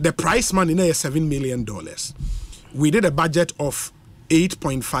price money is $7 million. We did a budget of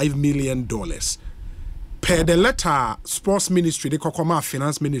 $8.5 million. Per the letter sports ministry, the Kokoma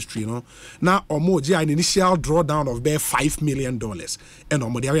finance ministry, now Omoji an initial drawdown of bare $5 million,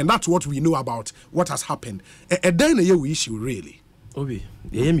 and that's what we know about what has happened. And then we issue really. Obi,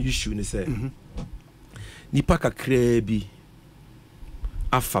 the issue is nipa kakra bi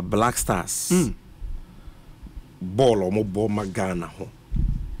afa Black Stars ball omo ball magana ho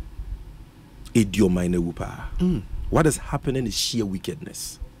idioma ina wupa. What is happening is sheer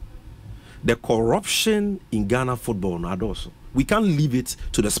wickedness. The corruption in Ghana football not also. We can't leave it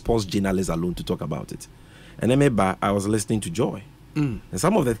to the sports journalists alone to talk about it. And then I was listening to Joy. And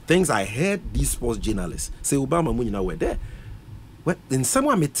some of the things I heard these sports journalists say, Obama Munina were there. Well, then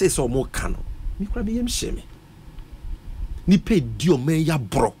someone may say so more canon. Me be shame. Ni pay dio me ya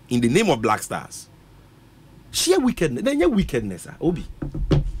bro in the name of Black Stars. Sheer wickedness. Then your wickedness, Obi.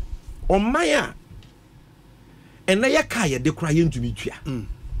 On Maya. And na ya kaya de crying to me.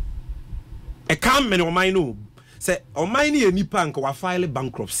 A calm man on my no. say Omani any bank or file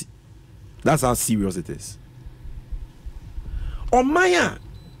bankruptcy. That's how serious it is. Omaya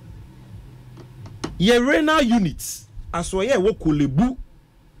ye renal units as well ye wo Kolebu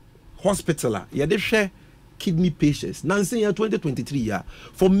hospital ye de share kidney patients. Nancy year 2023 year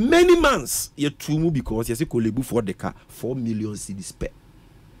for many months ye tumu because ye say Kolebu for the car 4 million cedis per.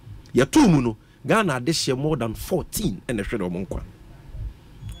 Ye tumu no Ghana de share more than 14 and the share of Monkwa.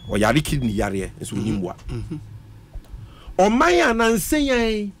 Or yari kidney yari is with him. Omaya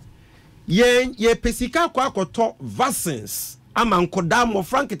Nancy ye pesika kwa koto vaccines. Ama nkoda mo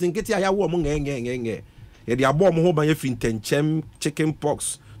franketin keti aya wo mo ngenge ye de abo mo ho ban ye fintenchem chicken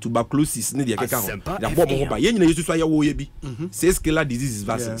pox tuberculosis ne de keka ho de abo mo ho ban ye nyina yesusu aya wo ye bi scalar diseases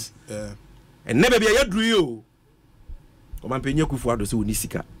vaccines and never be ya dru yo o man penye kufu ado se oni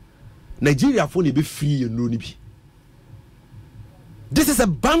sika Nigeria fo ne be free ye no ni bi. This is a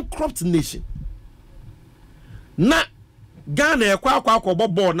bankrupt nation. Na Ghana e kwa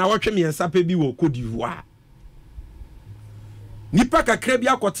bobo na wotwe miensa pe bi wo Cote d'Ivoire. Nipa kakra bi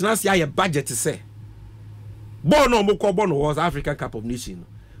akotena se aye budget se bo no mo ko bo no was African Cup of Nations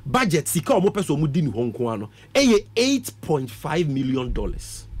budget sika o mo peso mo di ni honko ano eye $8.5 million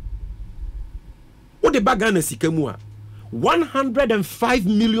o de bagana sika mu a 105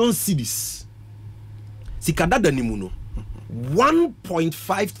 million cedis sika dada ni mu no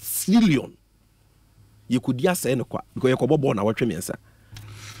 1.5 trillion ye kudia se no kwa because ye ko bo na wotwe miensa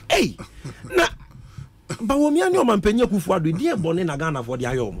na Bawomia ni o mampenya kufu ado die bone na Ghana for the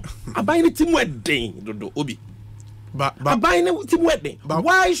ayom. Abai ni timu eden dodo obi. Abai ni timu eden.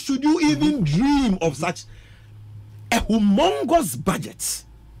 Why should you even dream of such a humongous budget?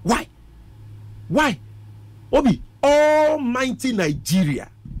 Why? Obi, almighty Nigeria.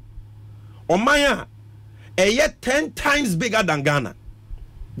 Omaya, a 10 times bigger than Ghana.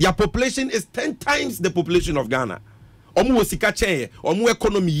 Their population is 10 times the population of Ghana. Omu osika chen, omu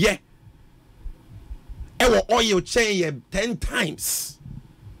economy ye. Ewo oil chain 10 times.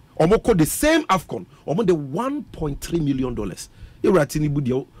 Omoko the same AFCON. Omo the $1.3 million. You ratini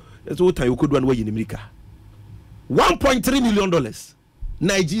budio. That's what you could do in America. $1.3 million.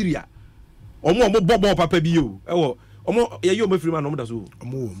 Nigeria. Omo bobo papa biyo. Ewo omo ye me free man omo daso.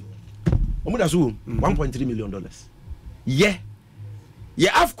 Omo daso $1.3 million. Yeah.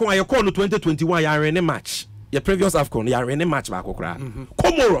 AFCON you call no 2021 ya rene match. Your previous AFCON ya rene match ba kokra.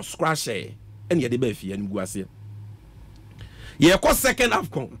 Comoros crash. And ye de be fi and guase ye ko second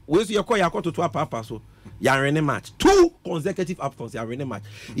AFCON we so ye ko yakọ to papa so ya rene match 2 consecutive AFCONs ya rene match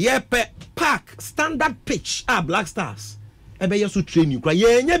ye pe park standard pitch Black Stars e be ye so train you kra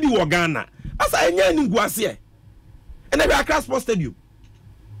ye nya bi wo Ghana asa nya ni guase e na be Accra Sports Stadium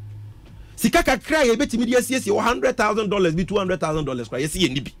sika kakra ye betimi de asiesie $100,000 bi $200,000 kra ye se ye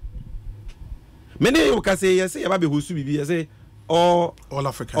ni bi many you can say yes ye ba be hosu bibi ye say all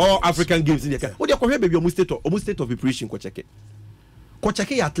African games in the country. What do you call baby? Almost state of preparation. Ko check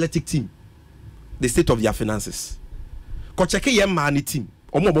your athletic team, the state of their finances. Ko check your money team.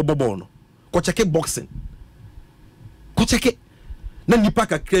 Omo bobo no. Ko check boxing. Ko check. Na nipa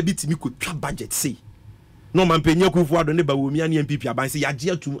ka credit me could try budget say. No man penye kufu ado ne Bawumia ni MPP aban say ya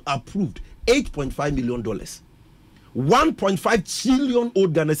to approved $8.5 million. 1.5 trillion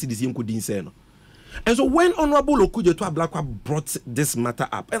old Ghana cedis yen could say no. And so when Honorable Okujeto Ablakwa brought this matter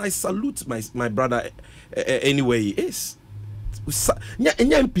up, and I salute my brother anyway he is.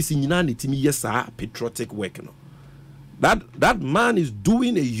 Patriotic work. That man is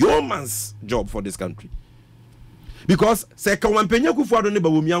doing a yeoman's job for this country. Because so him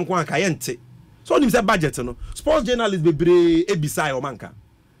say budget no sports journalists be ebisai o manka.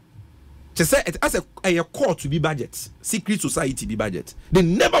 She said as a court to be budget, secret society be budget. They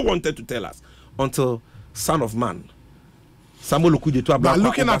never wanted to tell us. Until Son of Man, Samuel Okujeto Ablakwa.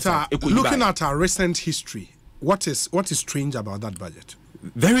 Looking at our recent history, what is strange about that budget?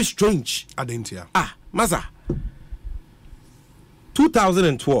 Very strange. Adentia. Maza.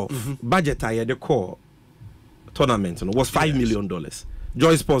 2012 budget I had the core tournament was $5 million.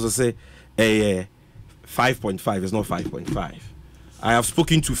 Joyce Pauls say 5.5 is not 5.5. I have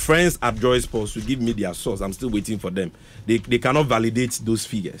spoken to friends at Joyce Pauls to give me their source. I'm still waiting for them. They cannot validate those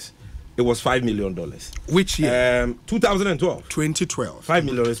figures. It was $5 million. Which year? 2012. 2012. 5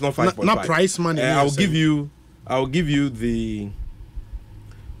 million. It's not 5.5. Not price money. I'll give you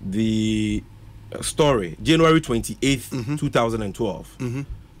the story. January 28th, 2012.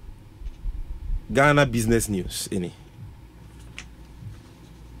 Ghana Business News.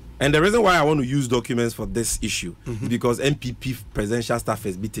 And the reason why I want to use documents for this issue is because MPP presidential staff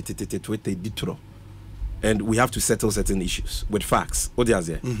has been and we have to settle certain issues with facts. What is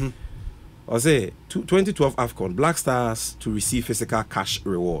there? I say 2012 AFCON, Black Stars to receive physical cash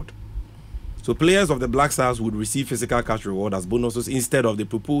reward. So players of the Black Stars would receive physical cash reward as bonuses instead of the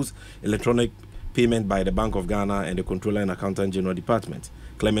proposed electronic payment by the Bank of Ghana and the Controller and Accountant General Department.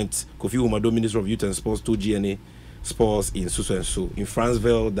 Clement Kofi Umado, Minister of Youth and Sports, told GNA Sports in Suso and So in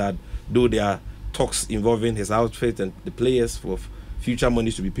Franceville that though there are talks involving his outfit and the players for future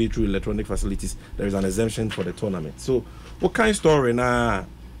monies to be paid through electronic facilities, there is an exemption for the tournament. So what kind of story now?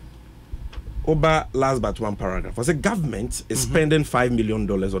 Over last but one paragraph. I said government is spending $5 million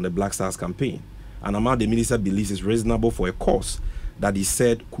on the Black Stars campaign, an amount the minister believes is reasonable for a cause that he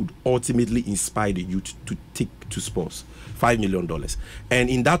said could ultimately inspire the youth to take to sports. $5 million. And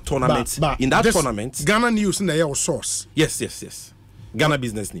in that tournament, tournament, Ghana News in the source. Yes. Ghana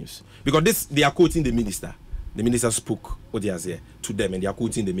Business News. Because they are quoting the minister. The minister spoke what he has here to them, and they are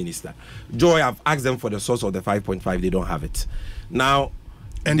quoting the minister. Joy, I've asked them for the source of the 5.5. They don't have it. Now,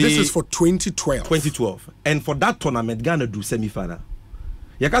 and this is for 2012. 2012. And for that tournament, Ghana do semi-final.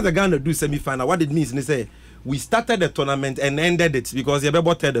 Because Ghana do semi-final, what it means, they say, we started the tournament and ended it because you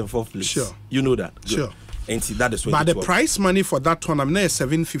were third and fourth place. Sure. You know that. Good. Sure. And see, that is 2012. But the prize money for that tournament is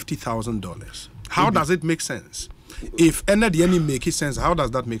 $750,000. How does it make sense? If any make it sense, how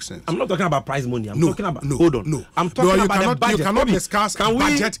does that make sense? I'm not talking about prize money. I'm talking about hold on. No. I'm talking about the budget. You cannot discuss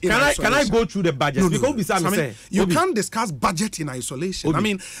budget in isolation. Can I go through the budget? Because you can't discuss budget in isolation. I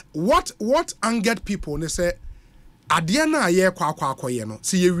mean, what angered people? They say, Adiana ye kwa no.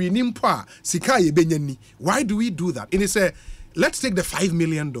 Si ye winim pa sika ye benyani. Why do we do that? And they say, let's take the $5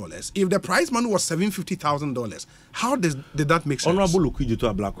 million. If the prize money was $750,000, how did that make sense? Honorable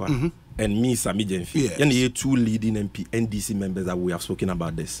Okudjo Ablakwa and me, SAMMY GYAMFI, and the two leading NDC members that we have spoken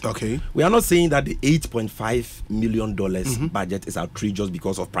about this. Okay. We are not saying that the $8.5 million budget is outrageous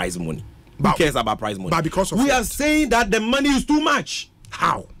because of prize money. Who cares about prize money? But because of we are saying that the money is too much.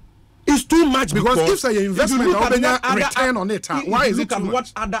 How? It's too much because if say investment return on it, why is it too much? Look at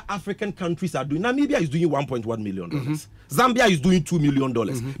what other African countries are doing. Namibia is doing $1.1 million. Zambia is doing $2 million.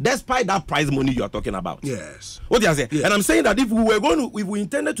 Despite that prize money you are talking about. Yes. What do you say? Yes. And I'm saying that if we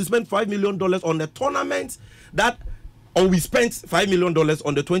intended to spend $5 million on the tournament or we spent $5 million on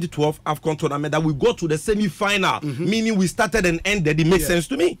the 2012 AFCON tournament that we go to the semi-final, meaning we started and ended, it makes sense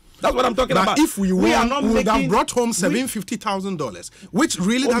to me. That's what I'm talking about. If we would have brought home $750,000, which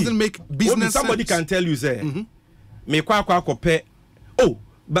really doesn't make business somebody sense. Can tell you, say,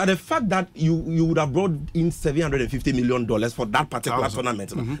 but the fact that you would have brought in $750 million for that particular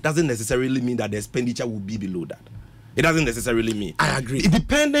tournament doesn't necessarily mean that the expenditure will be below that. It doesn't necessarily mean. I agree. It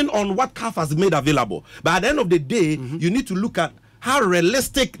depending on what CAF has made available. But at the end of the day, you need to look at how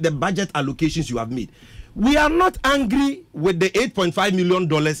realistic the budget allocations you have made. We are not angry with the $8.5 million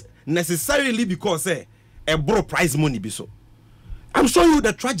necessarily because a bro prize money be so. I'm showing you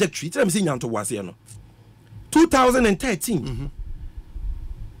the trajectory. 2013.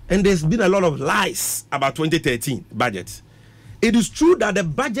 And there's been a lot of lies about 2013 budget. It is true that the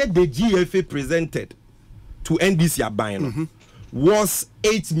budget the GFA presented to NDC Abino was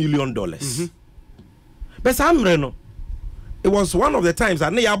 $8 million. But it was one of the times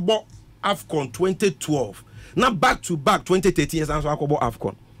that I bought AFCON 2012. Now back to back 2013 years I bought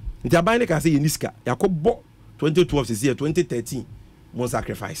AFCON. The Abino can say Niska. I bought 2012 this year, 2013 won't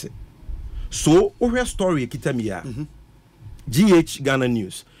sacrifice it. So our story kitamiya. GH Ghana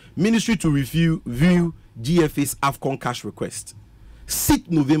News. Ministry to review GFA's AFCON cash request.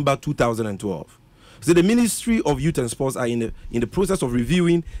 6th November 2012. So the Ministry of Youth and Sports are in the process of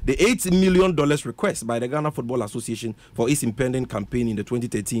reviewing the $8 million request by the Ghana Football Association for its impending campaign in the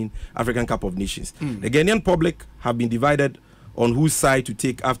 2013 African Cup of Nations. The Ghanaian public have been divided on whose side to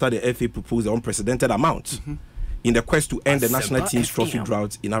take after the FA proposed an unprecedented amount in the quest to end the national team's trophy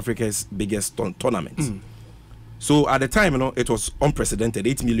drought in Africa's biggest tournament. So at the time, it was unprecedented,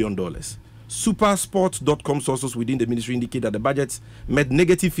 $8 million. Supersport.com sources within the ministry indicate that the budget met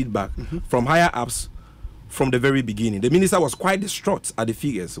negative feedback from higher ups from the very beginning. The minister was quite distraught at the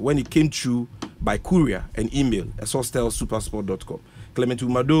figures when it came through by courier and email, a source tells supersport.com. Clement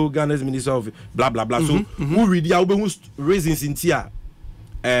Umado, Ghana's minister of blah blah blah. So who read the raisins in here?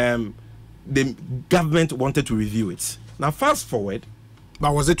 The government wanted to review it. Now fast forward.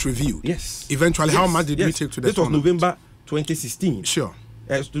 But was it reviewed? Yes. Eventually, how much did we take to the This was November 2016. Sure.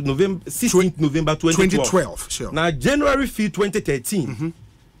 November 16th November 2012. Sure. Now January 5th 2013.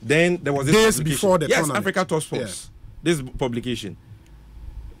 Then there was this days before the tournament. Africa Task Force. This publication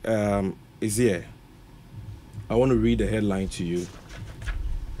is here. I want to read the headline to you.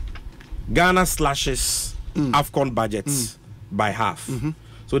 Ghana slashes AFCON budgets by half.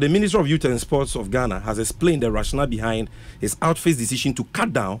 So the Minister of Youth and Sports of Ghana has explained the rationale behind his outfit's decision to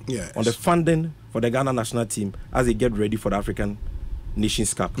cut down on the funding for the Ghana national team as they get ready for the African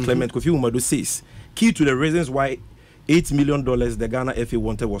Nations Cup. Clement Kofi Umadu says, key to the reasons why $8 million the Ghana FA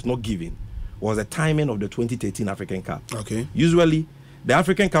wanted was not given was the timing of the 2013 African Cup. Okay. Usually, the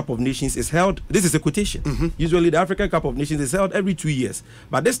African Cup of Nations is held, this is a quotation, usually the African Cup of Nations is held every 2 years.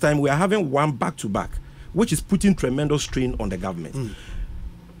 But this time we are having one back-to-back, which is putting tremendous strain on the government.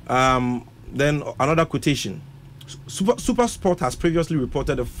 Then another quotation. Super Sport has previously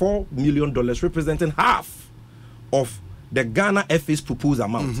reported a $4 million representing half of the Ghana FA's proposed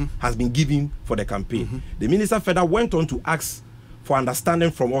amount has been given for the campaign. The minister further went on to ask for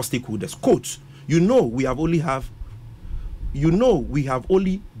understanding from all stakeholders. Quote, we have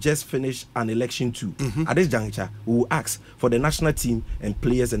only just finished an election too. At this juncture, we will ask for the national team and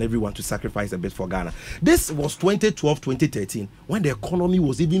players and everyone to sacrifice a bit for Ghana. This was 2012, 2013, when the economy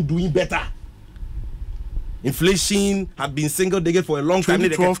was even doing better. Inflation had been single-digit for a long time.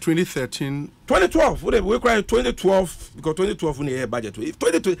 2012, 2013. 2012, we cry 2012 because 2012 we had budget. If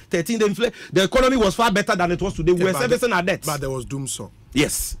 2013, the economy was far better than it was today. We were servicing our debts. But there was doom so.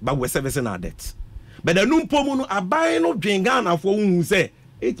 Yes, but we were servicing our debts. But the Numpomuno are buying up Ghana for say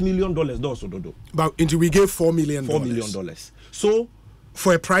 $8 million. But until we gave $4 million. $4 million. So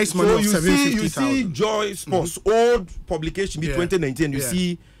for a price money of $750,000. You see Joy Sports old publication in 2019. You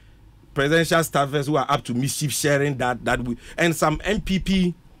see presidential staffers who are up to mischief sharing that and some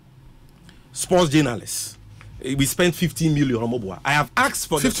MPP sports journalists. We spent 15 million on mobile. I have asked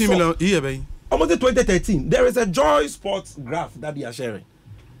for 15 million. Yeah, almost 2013. There is a Joy Sports graph that they are sharing.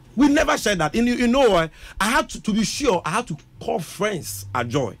 We never shared that. And you know, I had to be sure, I had to call friends at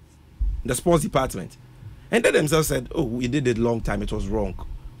Joy, the sports department. And they themselves said, oh, we did it a long time. It was wrong.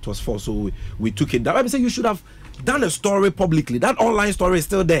 It was false. So we took it down. I said, you should have done a story publicly. That online story is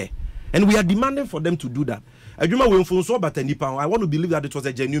still there. And we are demanding for them to do that. I want to believe that it was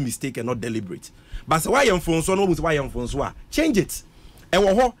a genuine mistake and not deliberate. But why change it.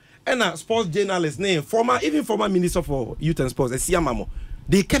 And a sports journalist name, former minister for youth and sports, Siamamo,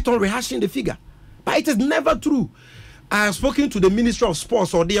 they kept on rehashing the figure. But it is never true. I have spoken to the Minister of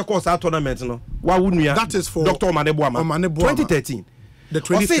Sports or the course tournament. No? Why wouldn't we? That is for Dr. Omanebuama. 2013. The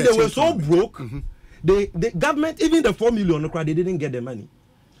 2013 they were so broke. The government, even the 4 million, they didn't get the money.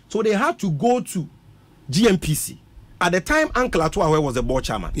 So they had to go to GMPC. At the time, Uncle Ato was the board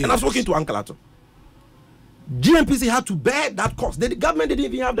chairman. Yes. And I was talking to Uncle Ato. GMPC had to bear that cost. The government didn't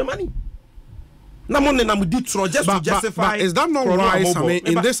even have the money. But is that not wise? I mean,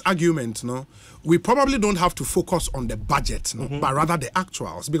 in this argument, no, we probably don't have to focus on the budget, no, but rather the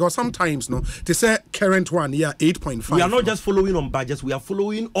actuals. Because sometimes, no, they say current one, 8.5. We are not just following on budgets, we are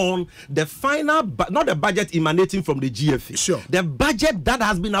following on the final, not the budget emanating from the GFA. Sure. The budget that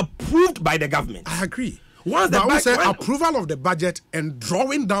has been approved by the government. I agree. Once the approval of the budget and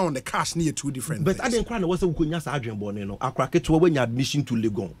drawing down the cash near two different things. But I didn't cry. Was admission to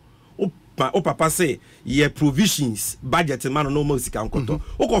Legon. O papa say ye provisions budget man no more sikankoto.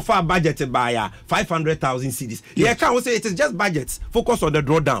 O ko fa budget by 500,000 cedis. Ye can say it is just budgets. Focus on the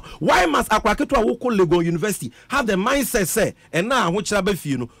drawdown. Why must Akwaketwa Woko Legon University have the mindset say and now which be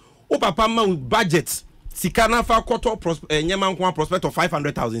feel no? O papa man budget sikana fa koto nyema nko prospect of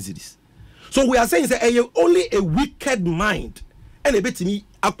 500,000 cedis. So we are saying say only a wicked mind and a bit to me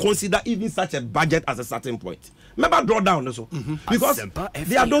I consider even such a budget as a certain point. Remember draw down also. Because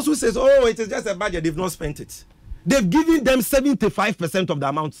there are those who says, oh, it is just a budget, they've not spent it. They've given them 75% of the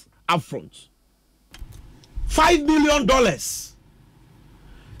amount up front. $5 million.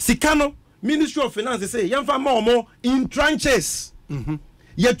 Sikano, Ministry of Finance, they say, Yamfa more in tranches.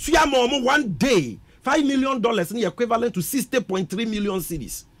 Yetuya more 1 day. $5 million is equivalent to 60.3 million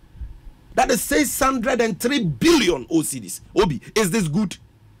cedis. That is 603 billion cedis. Obi, is this good?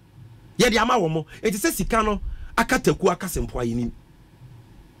 Yedi ama womo. It is Sikano. Akateku akasempoa yini.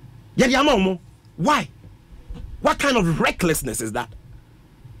 Yedi ama womo. Why? What kind of recklessness is that?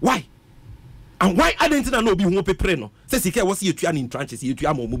 Why? And why I didn't know be won pepre no. Say sika was you in tranches, you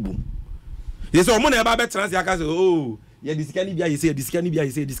am omubum. Yes, o mo na ba trans ya say, oh, yeah, this can be I say, this can be I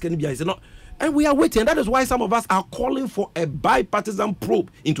say, this can be I say. No. And we are waiting. That is why some of us are calling for a bipartisan probe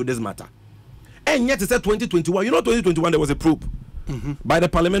into this matter. And yet it's 2021. You know, 2021 there was a probe by the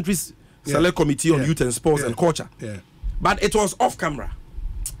Parliamentary Select Committee on Youth and Sports and Culture. But it was off camera.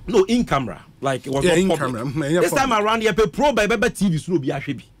 No, in camera. Like it was not public. Camera. This time around, you probe by TV so be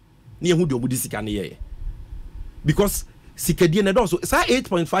ahwebi. Ni ehu de omudi sika ne ye. Because sikadie ne do so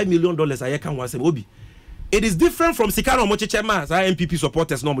 $8.5 million aye kan wa sem obi. It is different from sika no mo chechema MPP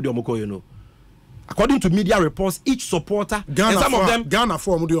supporters no mo de omo ko you know. According to media reports, each supporter, Ghana, and some of them, Ghana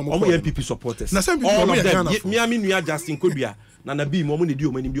for MPP supporters. All of them. Me Justin Kobia. Nana B mo money do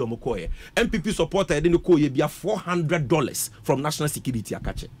many MPP supporter didn't call you $400 from national security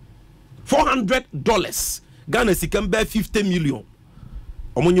akache. $400. Ghana can bear 50 million.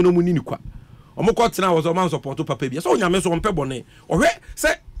 Omonyo no muni ni kwa. Omoko tena was oman support papa bia. So nyame so ompe bone. Ohwe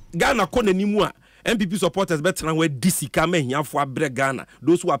say Ghana kone ni mu a MPP supporters better where DC come here for Ghana.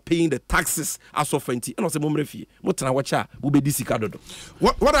 Those who are paying the taxes as of 20. And also momrefi. Motena wacha bube DC kadodo.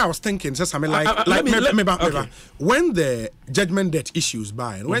 What I was thinking, says I mean when the judgment debt issues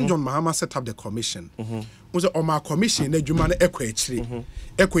by when John Mahama set up the commission, was on my commission the Jumana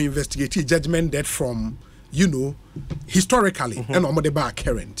Eco investigate judgment debt from historically and on the bar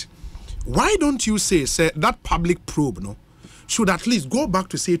current. Why don't you say that public probe should at least go back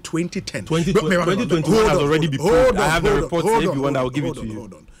to say 2010. 2021 has already been proved. I have the reports if you want, I will give it to you.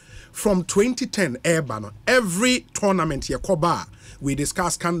 Hold on. From 2010, every tournament here, we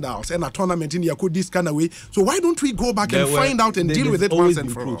discuss scandals, and a tournament in here could this kind of way. So why don't we go back and find out and deal with it once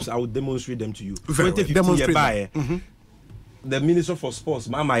and for all? I will demonstrate them to you. 2015, the Minister for Sports,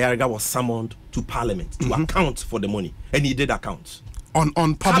 Mama Yariga, was summoned to Parliament to account for the money, and he did account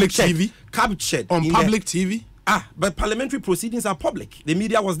on public TV. Captured on public TV. But parliamentary proceedings are public. The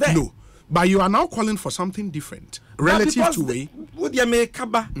media was there. No, but you are now calling for something different relative to way. Would you make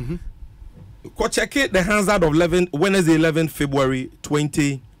check it the Hansard of Wednesday 11 February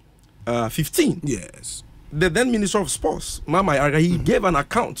 2015. Yes. The then Minister of Sports, Mama Yariga, he gave an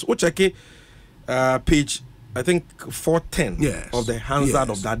account. Check it, page I think 410 of the Hansard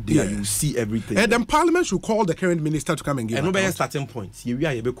of that day. You see everything. And then Parliament should call the current minister to come and give. And nobody starting points. Here we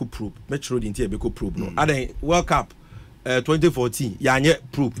are able to prove. Metro didn't able to prove. No. And then World Cup 2014. Yeah,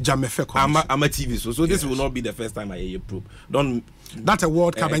 proof. I'm a TV. So this will not be the first time I hear proof. Don't. That's a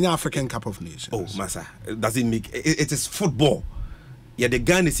World Cup and African Cup of Nations. Oh, massa, does it make it is football? Yeah, the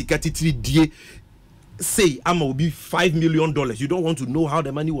Ghana Sikati 3D. Say I'm will be $5 million. You don't want to know how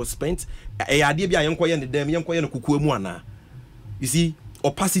the money was spent. You see,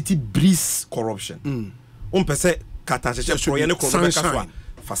 opacity breeds corruption. For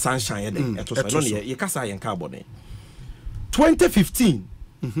sunshine. 2015.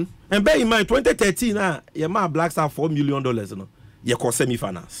 And bear in mind, 2013, Black Star $4 million. You call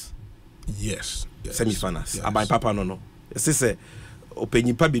semi-finals. Yes. Semi-finals. Abai Papa no. Say.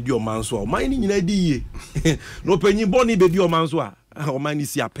 Openyi pa bedi o manso o man ni nyina di ye no openyi boni bedi o manso a o man ni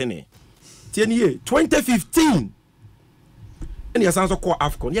si apene tie ni ye 2015 and your sons call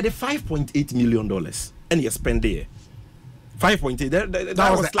AFCON yeah the $5.8 million and you spend there 5.8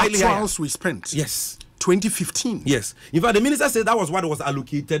 that was slightly higher. We spent. Yes, 2015. Yes, in fact the minister said that was what was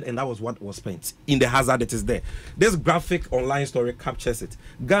allocated and that was what was spent in the hazard that is there. This graphic online story captures it.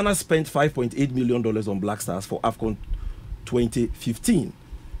 Ghana spent $5.8 million on Black Stars for AFCON 2015.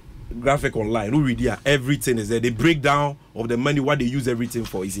 Graphic online, who read here, everything is there. The breakdown of the money, what they use everything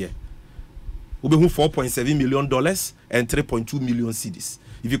for is here. We have $4.7 million and 3.2 million cedis.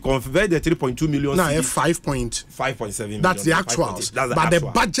 If you convert the 3.2 million, now 5.7 million. That's the actuals. But the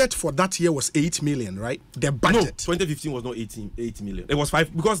budget for that year was 8 million, right? The budget. No, 2015 was not 8 million. It was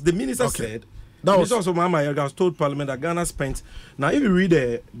 5 because the minister said that was also Mama Yaga told Parliament that Ghana spent. Now, if you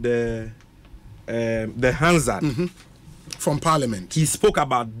read the Hansard from Parliament, he spoke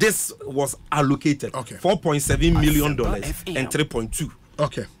about this was allocated $4.7 million and 3.2.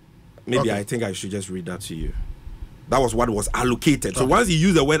 Okay. Maybe I think I should just read that to you. That was what was allocated. So once you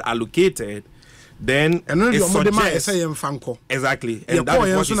use the word allocated, then it suggests exactly, and that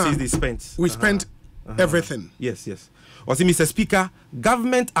is what he says they spent. We spent everything. Yes. Or see, Mr. Speaker,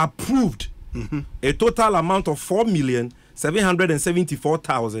 government approved a total amount of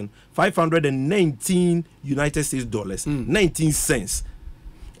 $4,774,519 United States dollars, 19 cents,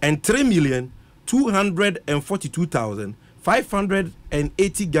 and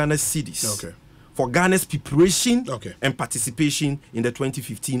 $3,242,580 Ghana cedis for Ghana's preparation and participation in the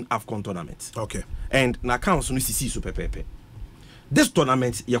 2015 AFCON tournament. And now council CC super pepe. This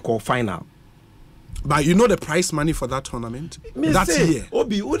tournament you call final. But you know the prize money for that tournament? That's here. No,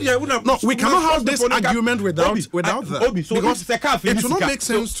 we cannot have this argument without that. Obi, so because it will not make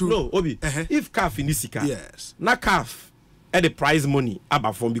sense to... No, Obi, if CAF in this now CAF at the prize money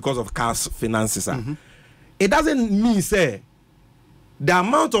about from because of CAF's finances, it doesn't mean, say, the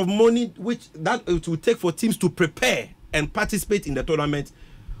amount of money which that it will take for teams to prepare and participate in the tournament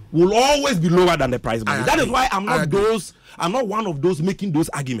will always be lower than the prize money. That is why I'm not one of those making those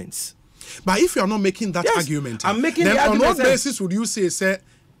arguments. But if you are not making that argument, I'm making then the argument. On what basis would you say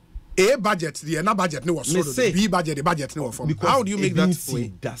A budget, the other budget no was so B budget, the budget no from? How do you make that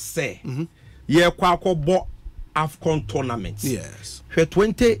way? That say ye kwa bo AFCON tournament. Yes. Her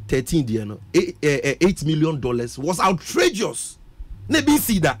 2013 $8 million was outrageous. Maybe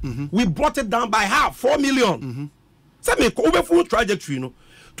see that we brought it down by half, 4 million. So me over full trajectory,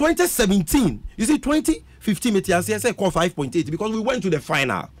 2017, you see 2015 I call 5.8 because we went to the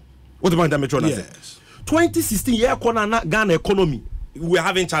final. What about the Metro? Yes. 2016 year Ghana economy, we are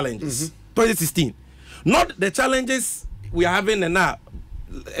having challenges. 2016. Not the challenges we are having now,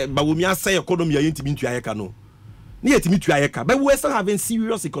 but we may say economy are into Ayeka no. But we are still having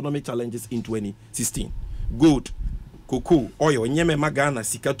serious economic challenges in 2016. Good. Cocoa, oil, nyeme magana,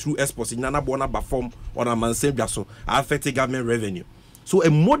 sika through exports, nana bona perform on a manse so affecting government revenue. So a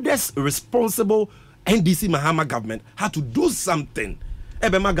modest, responsible NDC Mahama government had to do something.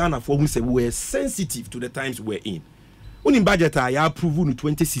 Ebe magana for who say we were sensitive to the times we're in. Unim budget I approved in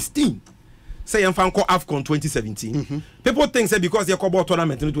 2016. Say I'm fan call AFCON 2017. People think say because the Kobo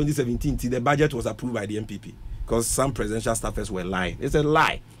tournament in 2017, the budget was approved by the MPP. Because some presidential staffers were lying. It's a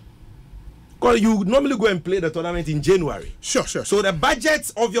lie. Because you normally go and play the tournament in January. Sure. So the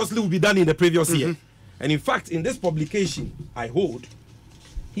budget obviously will be done in the previous year. And in fact, in this publication I hold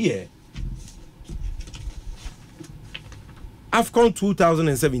here, AFCON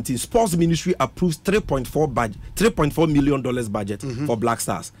 2017 Sports Ministry approves $3.4 million budget for Black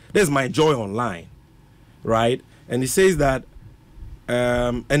Stars. There's my joy online, right? And it says that,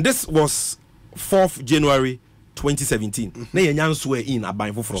 and this was 4th January 2017. They swear in a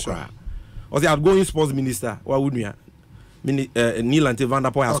buying for or the outgoing sports minister, Neil Ante Van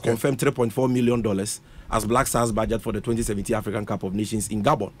Der Poel has confirmed $3.4 million as Black Stars budget for the 2017 African Cup of Nations in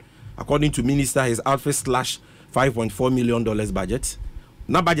Gabon. According to minister, his outfit slash $5.4 million budget.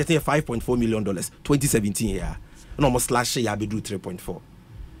 Now budgeting $5.4 million 2017 yeah. And almost last year be do 3.4.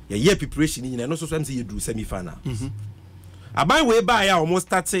 Yeah, year preparation in and also sometimes you do semi-final. I buy way by almost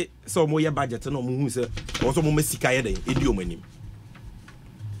started so more year budget no mu say also mo mesika ye den edio manim.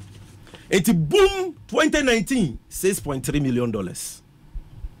 Eti boom 2019 $6.3 million.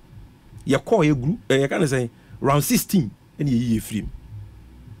 You call a group you can say round 16 and ye free.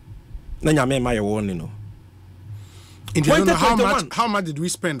 Na nya me my warning no. In how much did we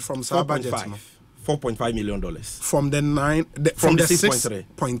spend from our budget? $4.5 million. From the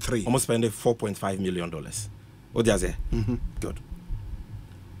 6.3. Almost spending $4.5 million. What do you say? Good.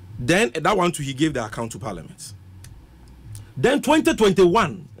 Then that one too, he gave the account to Parliament. Then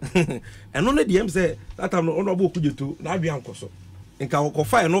 2021, and only the M say that I'm not honorable to now be uncle. And can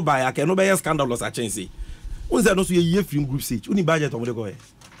fire no buy, I can no buy scandalous at Chelsea. Who's that? No, so year film group stage. Only budget on the go.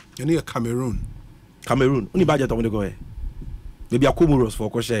 You need a Cameroon. Only budget on the go. Maybe a Comoros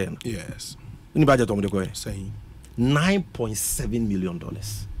for Kosher. Yes. Only budget on the go. Saying $9.7 million.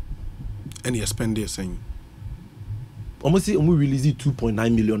 And you spend there saying. Almost we released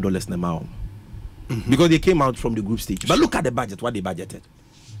 $2.9 million now. Because they came out from the group stage. But look at the budget, what they budgeted.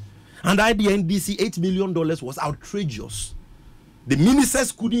 And at the NDC, $8 million was outrageous. The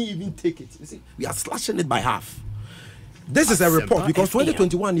ministers couldn't even take it. You see, we are slashing it by half. This is a report because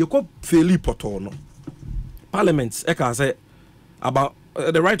 2021, you call fairly potono. Parliament, Eka say about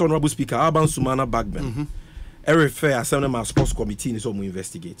the Right Honorable Speaker, Alban Sumana Bagman. Every fair assembly sports committee is we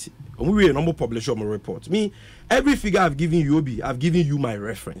investigate. We a normal publisher my report. Me, every figure I've given you, Obi, I've given you my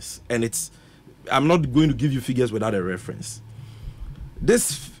reference, and I'm not going to give you figures without a reference.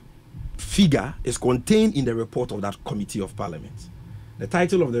 This figure is contained in the report of that committee of Parliament. The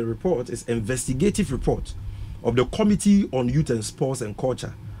title of the report is Investigative Report of the Committee on Youth and Sports and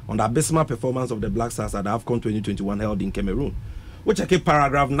Culture on the abysmal performance of the Black Stars at the AFCON 2021 held in Cameroon, which I keep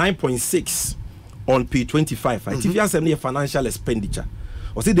paragraph 9.6 on page 25. If you have any financial expenditure,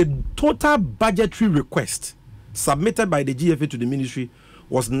 or see the total budgetary request submitted by the GFA to the ministry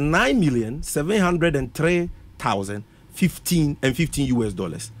was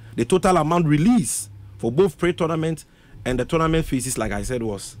 $9,703,015 The total amount released for both pre-tournament and the tournament phases, like I said,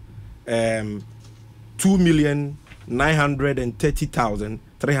 was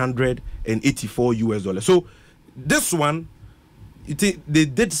 $2,930,384. So this one, they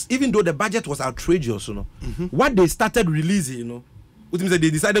did, even though the budget was outrageous, what they started releasing, which means that they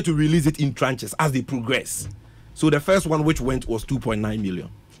decided to release it in tranches as they progress. So the first one which went was 2.9 million.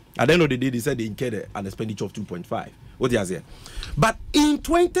 At the end of the day, they said they incurred an expenditure of 2.5. What do you say? But in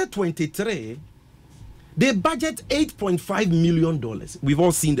 2023, they budget $8.5 million. We've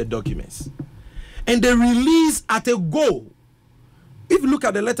all seen the documents. And they release at a go. If you look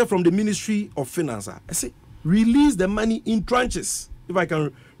at the letter from the Ministry of Finance, I say, release the money in tranches. If I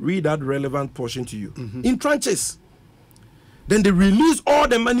can read that relevant portion to you. In tranches. Then they release all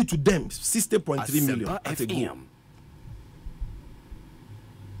the money to them, 60.3 million at a go.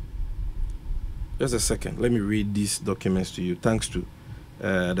 Just a second. Let me read these documents to you. Thanks to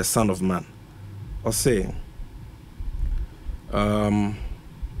the Son of Man. I'll say.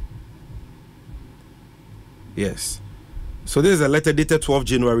 Yes. So this is a letter dated 12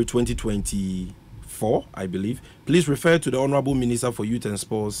 January 2024, I believe. Please refer to the Honorable Minister for Youth and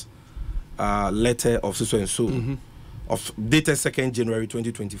Sports letter of so and so of dated 2nd January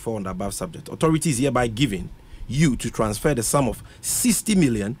 2024 on the above subject. Authority is hereby given you to transfer the sum of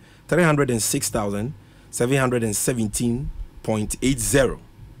 60,306,717.80,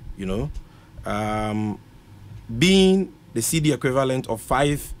 you know, being the CD equivalent of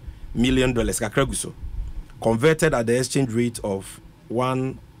 $5 million, converted at the exchange rate of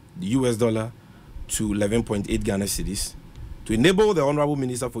 $1 to 11.8 Ghana cedis, to enable the Honorable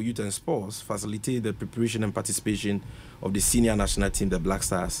Minister for Youth and Sports facilitate the preparation and participation of the senior national team, the Black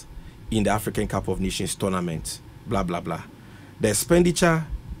Stars, in the African Cup of Nations tournament, blah, blah, blah. The expenditure,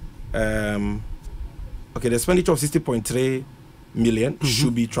 the expenditure of 60.3 million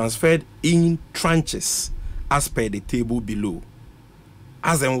should be transferred in tranches as per the table below,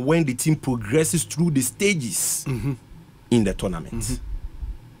 as and when the team progresses through the stages in the tournament.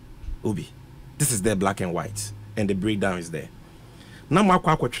 Obi, this is their black and white, and the breakdown is there. Now,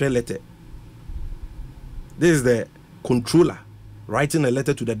 letter. This is the controller writing a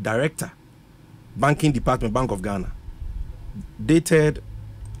letter to the director, Banking Department, Bank of Ghana, dated,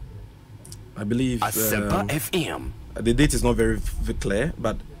 I believe, FM. The date is not very clear,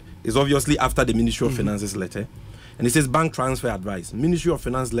 but it's obviously after the Ministry of Finance's letter. And it says bank transfer advice. Ministry of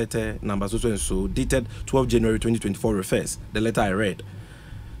Finance letter number so and so, dated 12 January 2024 refers. The letter I read.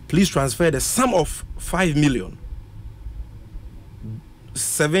 Please transfer the sum of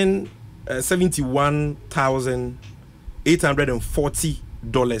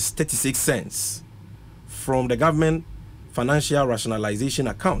 $5,071,840.36 from the government financial rationalization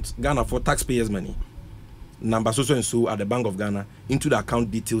account, Ghana for taxpayers' money, number so and so at the Bank of Ghana, into the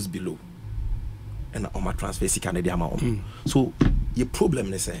account details below. And on my transfer, so your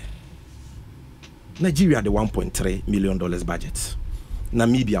problem is Nigeria the $1.3 million budget,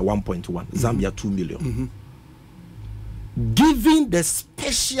 Namibia 1.1, Zambia 2 million. Given the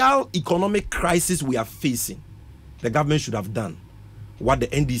special economic crisis we are facing, the government should have done what the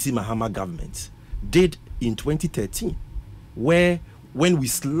NDC Mahama government did in 2013, where when we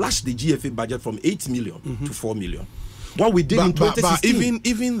slashed the GFA budget from 8 million to 4 million. What we did in 2016, but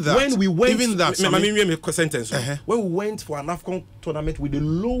even that, when we went, even that, when we went for an AFCON tournament with the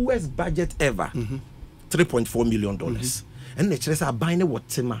lowest budget ever, $3.4 million, and the church are buying what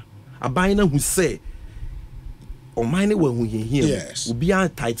tema, are buying who say, or mine when we hear, yes, will be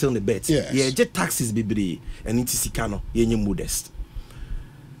entitled the bet, yes, jet taxes be and intisikano, yenye modest.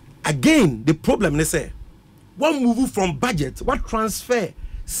 Again, the problem they say, one move from budget, what transfer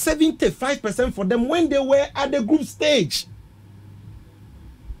 75% for them when they were at the group stage.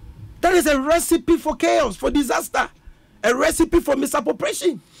 That is a recipe for chaos, for disaster, a recipe for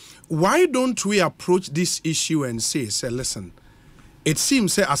misappropriation. Why don't we approach this issue and say, listen, it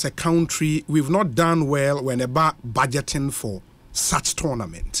seems as a country we've not done well when about budgeting for such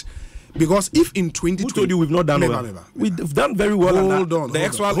tournament. Because if in 2020... Who told you we've not done well? We've done very well. Hold on.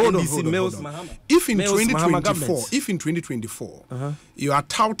 If in 2024, you are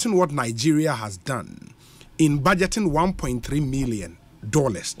touting what Nigeria has done in budgeting $1.3 million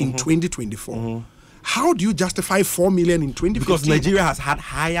in 2024, how do you justify 4 million in 2015? Because Nigeria has had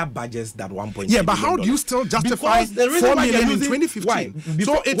higher budgets than 1.3 Yeah, but how do you still justify 4 million in 2015? Why?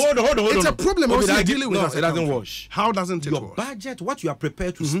 So it's a problem also you're dealing with. No, it doesn't wash. How doesn't it wash? Your budget, what you are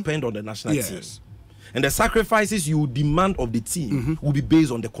prepared to spend on the national team, and the sacrifices you demand of the team will be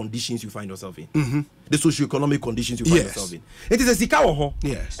based on the conditions you find yourself in. The socio-economic conditions you find yourself in. It is a sikawaho.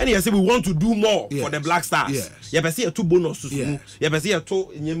 Yes. And you say we want to do more for the Black Stars. Yes. You see a two bonus. You see a two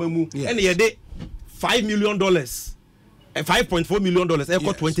nyemamu. And you say $5 million, $5.4 million,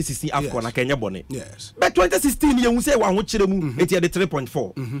 2016 AFCON Kenya bonnet. Yes. But 2016 you say one which it had the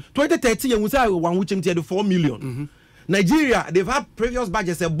 3.4. 2013 you say one which had the 4 million. Nigeria, they've had previous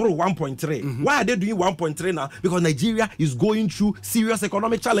budgets 1.3. Why are they doing 1.3 now? Because Nigeria is going through serious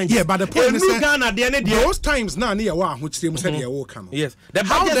economic challenges. Yeah, but the point is Ghana, those times now near which they said they will come. Yes.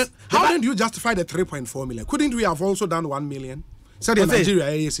 How then do you justify the 3.4 million? Couldn't we have also done 1 million? Said in Nigeria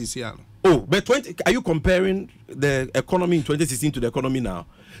AACC. Oh, but are you comparing the economy in 2016 to the economy now?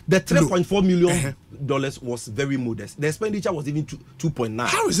 The $3.4 million was very modest. The expenditure was even 2.9.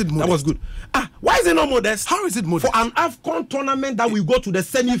 How is it modest? That was good. Why is it not modest? How is it modest? For an AFCON tournament that we go to the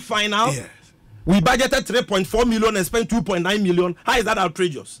semi-final, we budgeted 3.4 million and spent 2.9 million. How is that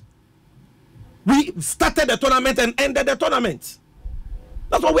outrageous? We started the tournament and ended the tournament.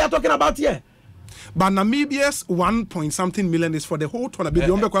 That's what we are talking about here. But Namibia's 1 point something million is for the whole tournament.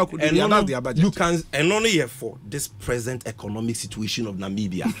 That's their budget. You can, and only here for this present economic situation of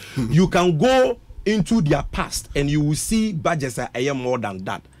Namibia. You can go into their past and you will see budgets are more than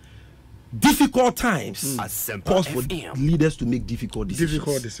that. Difficult times cause for leaders to make difficult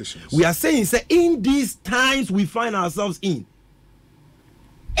decisions. We are saying, say, in these times we find ourselves in,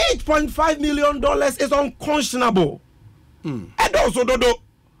 $8.5 million is unconscionable. And also,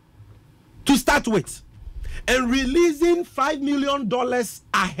 to start with, and releasing $5 million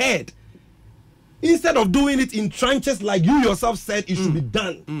ahead instead of doing it in tranches like you yourself said it should be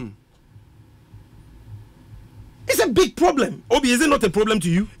done. It's a big problem. Obi, is it not a problem to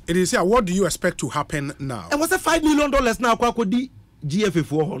you? It is. Yeah. What do you expect to happen now? And what's the $5 million now? GFA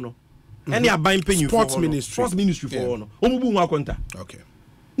for honor. And they are buying penny Sports Ministry. Sports Ministry for honor. Omubu wakonta. Okay.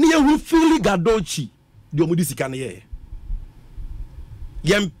 Niye wufili gadochi. Di omudisi kanye.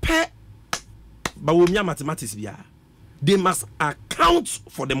 Yempe. Bawumia mathematics biya. They must account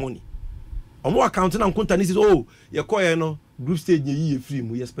for the money. Omo accounting and konta says, oh, you call no group stage ye free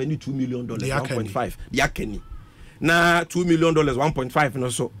mu. You spend $2 million, 1.5. The akeni. Na $2 million, 1.5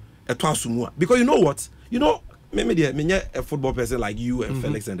 and so because you know what? You know, maybe a football person like you and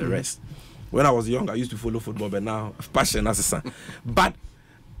Felix and the rest. When I was young, I used to follow football, but now passion as a son. But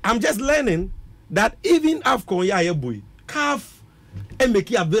I'm just learning that even AFCON ya boy, CAF and make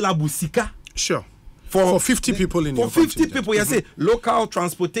it available sika. Sure. For 50 people in your country. For 50 people, you say local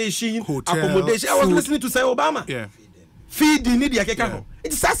transportation, hotel, accommodation. I was listening to say Obama. Yeah. Feed the need yakeka.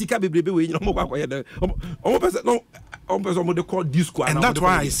 It's sasika baby we you know they call disco. And that's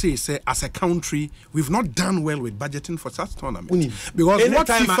why I say as a country we've not done well with budgeting for such tournaments. Because what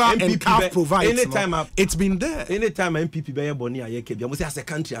FIFA and CAF provides, it's been there. Anytime MPP be boni ayeke we say as a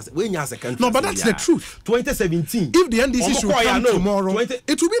country as a country. No, but that's the truth. 2017. If the NDC should come tomorrow,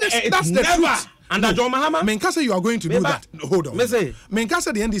 it will be that's the truth. And John Mahama, Menka say you are going to do that. Hold on. Menka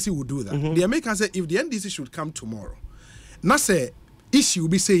say the NDC will do that. The Americans say if the NDC should come tomorrow, na say issue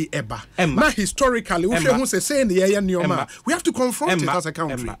be say eba. Na historically, we have to confront it as a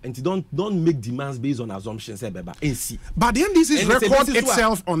country. And don't make demands based on assumptions. But the NDC's record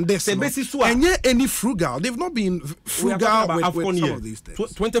itself on this. And yet any frugal, they've not been frugal with some of these things.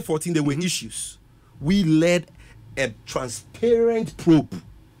 2014 there were issues. We led a transparent probe.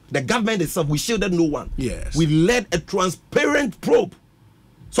 The government itself, we shielded no one. Yes. We led a transparent probe.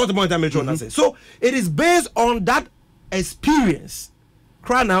 So it is based on that experience.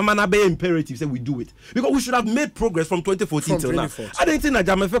 Imperative say we do it. Because we should have made progress from 2014 till now. I don't think that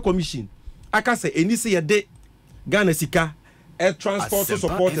Jamafe Commission, I can say any say a day Ghana Sika air transport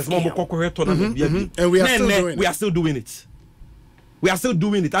supporters and we are still doing it. We are still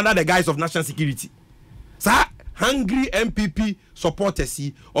doing it under the guise of national security. So hungry MPP supporters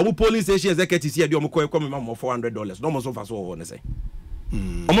see or polling station executives here come $400. No more so far so want to say.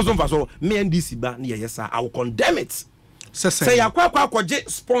 Almost so far so me NDC ba yes sir I will condemn it. Say ya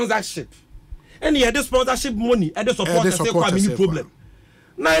sponsorship. And here the sponsorship money and the supporters say kwa mini problem.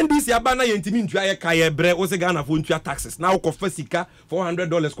 Na NDC abana yentimi ntua ye kaye bre o se Ghana for ntua taxes. Now ko fasika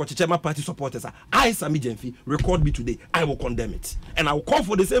 $400 kwa Chichema party supporters. I Sammy Gyamfi record me today. I will condemn it. And I will call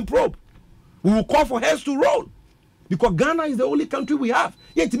for the same probe. We will call for heads to roll. Because Ghana is the only country we have.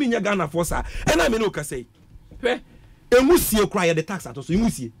 Yentimi nya Ghana for sa. And I mean okay say. Emusie cry the tax at so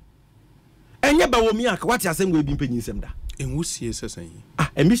emusie. Enye ba wo mi aka what you say we be paying sem da. Emusie say.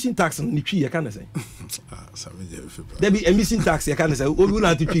 Emission tax ni twi ye can say. Sammy Gyamfi. There be emission tax ye can say. We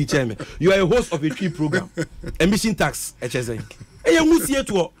na to twi chairman. You are a host of a twi program. Emission tax say. Emusie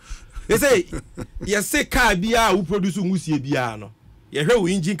to. They say you say car bia who produce emusie bia no. Ye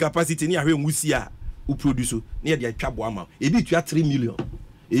hwe engine capacity ni ahwe emusie a who produce na ye atwa bo ama. E bi tua 3 million.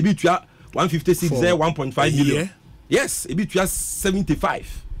 E bi tua 156 1.5 million. Yes, e bi tua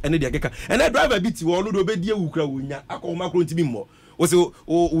 75. And the driver bit you all do be dear Ukra winya. I call macro to be more. Was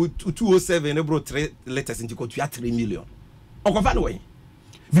 207 they brought 3 letters into 3 million. Way.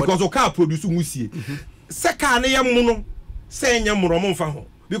 Because car produce musie. Second yamuno, say yamuno faho.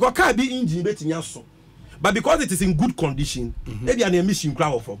 Because car be engine betting yaso. But because it is in good condition, maybe an emission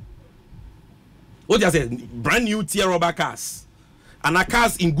crowd from. What you say, brand new tier rubber cars. And a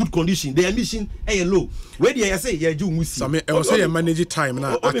cars in good condition, the emission low. Where do you say you do musi? I will say manage time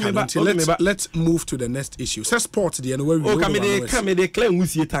now. Let's move to the next issue. Say sports the anywhere we come they claim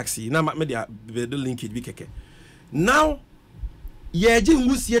musi taxi. Now media the link it big. Now you do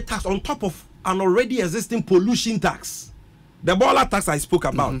musi tax on top of an already existing pollution tax. The baller tax I spoke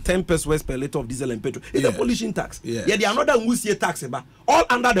about, 10 pesos per liter of diesel and petrol. It's a pollution tax. Yeah, the another musi tax, all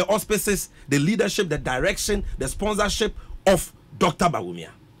under the auspices, the leadership, the direction, the sponsorship of Dr. Bawumia.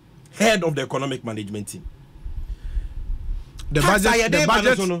 head of the economic management team. The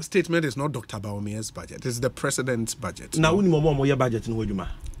budget statement is not Dr. Bawumia's budget. It's the president's budget. Now, we more budget in Wajuma.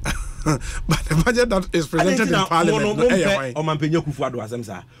 But the budget that is presented in Parliament.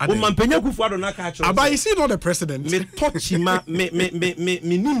 But is he not the president? Me touch him.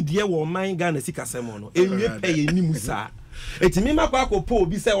 Me nim dear woman Ghana sika semono. Enye pay ni musa. No,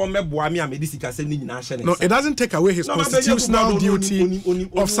 it doesn't take away his constitutional duty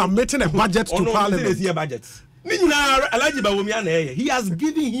of submitting a budget to Parliament. He has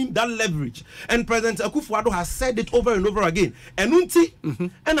given him that leverage, and President Akufo-Addo has said it over and over again. And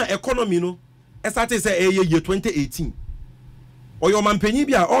and our economy, no, as I say, year 2018, or your man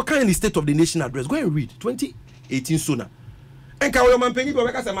Penibia, all kind of State of the Nation address. Go and read 2018 sooner. And your man Penibia,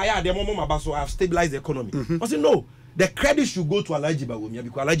 because I have stabilized the economy. I said no. The credit should go to Alhaji Bawumia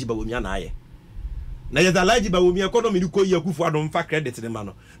because Alhaji Bawumia na ye. Na yes Alhaji Bawumia economy ni ko ye Akufo-Addo mfa credit ne ma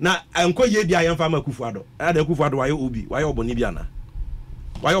no. Na enko ye dia ye mfa ma Akufo-Addo. Na de Akufo-Addo waye obi, waye oboni bia na.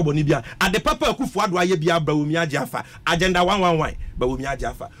 Waye oboni bia. Ade papa Akufo-Addo aye bia Bawumia ajafa. Agenda 111 Bawumia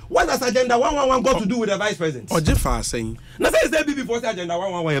ajafa. What does agenda 111 got to do with the vice president? Ojefa saying. Na say there be before say agenda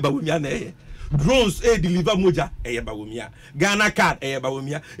 111 Bawumia na ye. Drones deliver moja Bawumia. Ghana card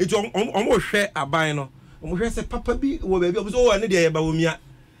Bawumia. It omo hwe aban no. We say papa bi wo baby so ne de Bawumia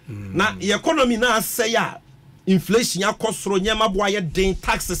na economy na say ya inflation akosoro nyema boaye den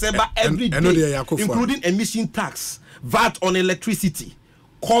taxes eba every day including emission tax, VAT on electricity,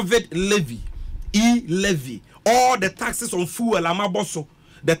 COVID levy, e-levy, all the taxes on fuel amaboso,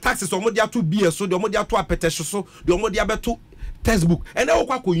 the taxes on modia to beer so the modia to apetesho so the modia beto textbook and then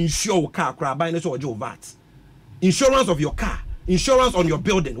ko insure car kra buy no so VAT, insurance of your car, insurance on your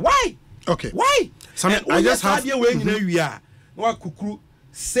building. Why? Okay. Why? I just have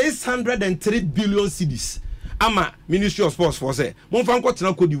 603 billion cedis. Ama Ministry of Sports for say mon fan ko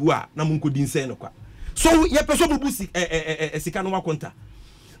tena Cote d'Ivoire na mon ko din say no kwa. So ye person bubu sika no makonta.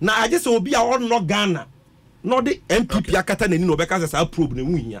 Na I just obi a on no Ghana. No the MPP akata nani no beka say probe na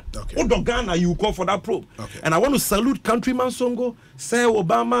muhia. Odo Ghana you call for that probe. And I want to salute countryman Songo, Sir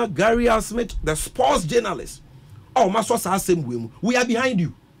Obama, Gary Smith, the sports journalists. Oh, my source are same way. We are behind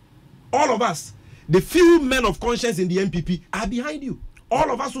you. All of us, the few men of conscience in the MPP are behind you. All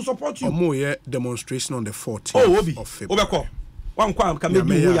of us will support you. Omo demonstration on the 14th of February. Obeko. One kwam come do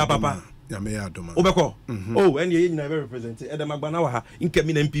ya papa. Obeko. Oh, and you never represented. Edem Agbana wa inke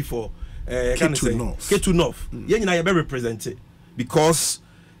min MP for K2 North. You never represented because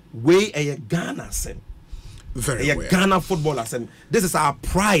we a Ghana sen. Very well. Ghana footballers, and this is our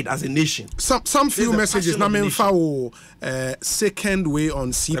pride as a nation. Some few messages. Na second way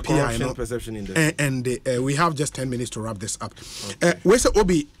on CPI, no? Perception index. And we have just 10 minutes to wrap this up. We say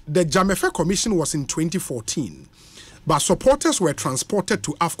Obi, the Gyamfi Commission was in 2014, but supporters were transported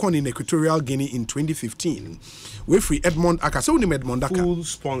to AFCON in Equatorial Guinea in 2015. We free Edmond Aka. So Edmond Aka. Full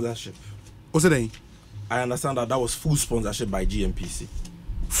sponsorship. What's it? I understand that was full sponsorship by GMPC.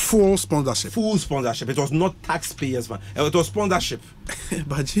 Full sponsorship. Full sponsorship. It was not taxpayers, man. It was sponsorship.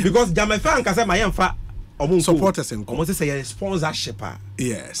 Because Gyamfi can say my supporters in almost say a sponsorship.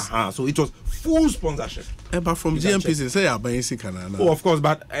 Yes. So it was full sponsorship. But from GMPC say basic. Oh, of course,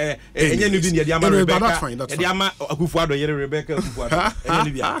 but that's fine. That's fine.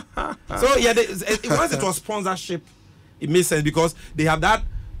 So yeah, once it was sponsorship, it makes sense because they have that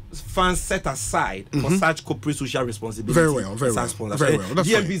funds set aside for such corporate social responsibility. Very well.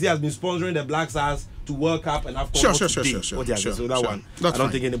 GMPC has been sponsoring the Black Stars to World Cup and I've sure. So that one, I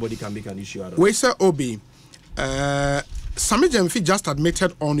don't think anybody can make an issue out of it. Wait, sir, Obi. SAMMY GYAMFI just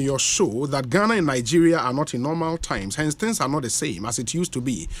admitted on your show that Ghana and Nigeria are not in normal times, hence things are not the same as it used to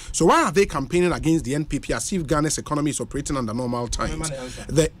be. So why are they campaigning against the NPP as if Ghana's economy is operating under normal times?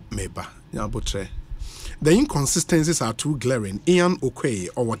 The inconsistencies are too glaring. Ian Okwe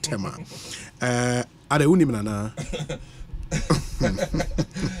or whatever.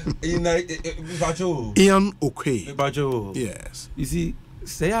 Ian Okwe. Yes. You see,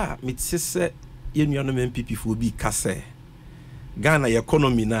 say me say MPP for be kase. Ghana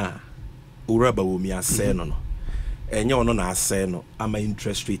economy na uraba wo mi ase no. Enye ono na ase no ama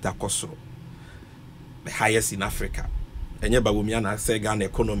interest rate akosoro. The highest in Africa. Enye ba wo mi na ase Ghana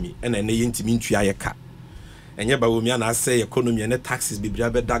economy ena ene yentimi ntua ye ka. Enye ba wo mi na ase economy ene taxes bibria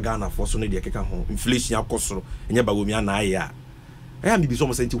be da Ghana for so no de keka ho. Inflation akosoro. Enye ba wo mi na aye a. Eya mi bi so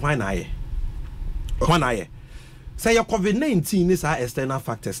mo say why na aye. Why na aye? Say your COVID-19 is our external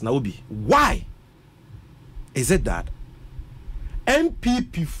factors na obi. Why? Is it that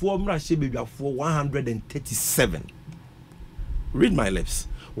MPP for Mrashe baby for 137 Read my lips.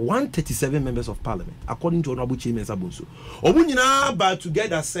 137 members of parliament, according to Honorable Chairman Sabunso. Omunina but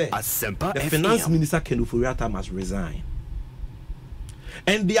together say the finance minister Ken Ofori-Atta must resign.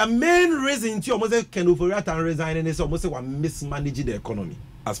 And their main reason to almost Ken Ofori-Atta resigning is almost mismanaging the economy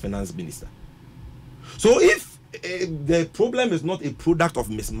as finance minister. So if the problem is not a product of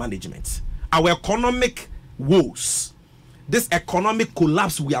mismanagement, our economic woes, this economic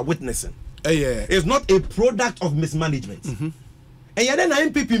collapse we are witnessing, is not a product of mismanagement. And yet then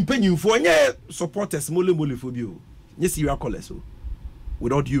MPP in you for any supporters mole for you. Yes, you are callers,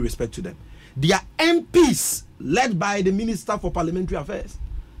 with all due respect to them. They are MPs led by the Minister for Parliamentary Affairs.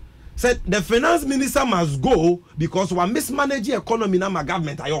 Said the finance minister must go because we're mismanaging economy now my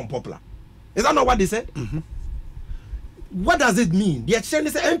government are unpopular. Is that not what they said? What does it mean? The exchange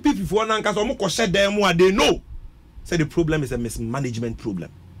is MPP for one because they know. Say the problem is a mismanagement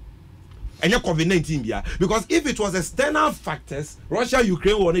problem. And your COVID-19 because if it was external factors, Russia,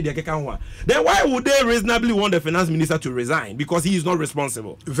 Ukraine, then why would they reasonably want the finance minister to resign? Because he is not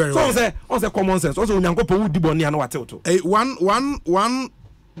responsible. Very well. So on common sense. Also,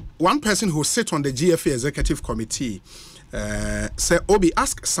 one person who sits on the GFA executive committee said, Obi,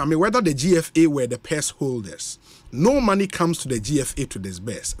 ask Sammy whether the GFA were the purse holders. No money comes to the GFA to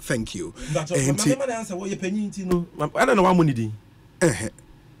disburse. Thank you. I don't know what money.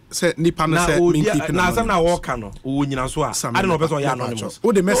 Say nipa na say me keep na some na work no wo nyina so a I don't know person ya anonymous.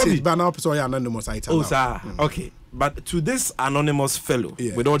 Oh the message ba na person ya anonymous I tell. Oh sir. Okay. But to this anonymous fellow,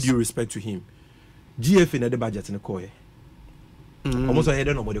 with all due respect to him, GFA na the budget ne koye. Almost I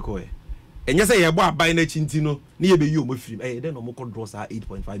don't know what they call it. And yes, I bought buying a chintino near be you with him. Then no more draws are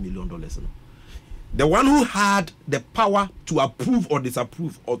 $8.5 million. The one who had the power to approve or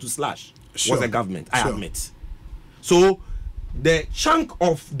disapprove or to slash was the government. I admit. So the chunk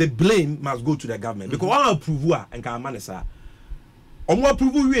of the blame must go to the government because one approval and can manage sir. Omo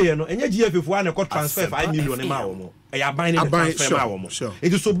approval we no enye GFA for one transfer 5 million ma omo. E ya buying the transfer ma omo.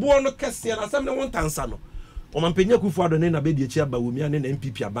 It is so born no kese na some no want answer no. Omampenya kufu adone na be de chi aba wumi ane na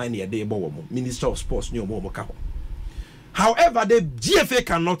MPP aban na ye de ebo womo. Minister of Sports ni omo ka ho. However, the GFA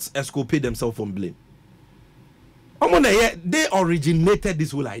cannot exculpate themselves from blame. They originated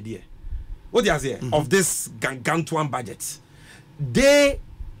this whole idea. What do you say? Of this gargantuan budget. They,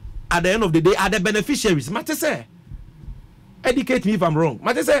 at the end of the day, are the beneficiaries. Matter say, educate me if I'm wrong.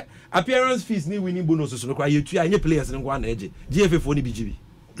 Matter say, appearance fees ni winning bonuses. No, you two any players in one edge. GFA for ni BGB.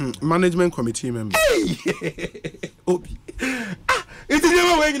 Management committee member. Obi. It is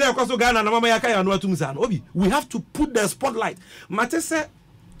never when you know because Ghana na mama yaka ya no atumsa. Obi, we have to put the spotlight. Matter say.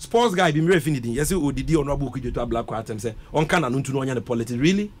 Sports guy be refinity. Yes, Odidi or no book you to a black quarter say on can and to know the politics.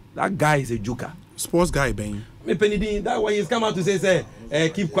 Really? That guy is a joker. Sports guy, Ben. Me penny that way he's come out to say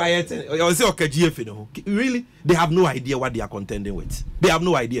keep quiet or say okay GFA no. Really? They have no idea what they are contending with. They have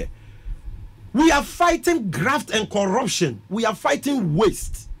no idea. We are fighting graft and corruption. We are fighting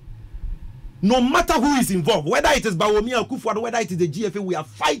waste. No matter who is involved, whether it is Bawumia or Kufuor, whether it is the GFA, we are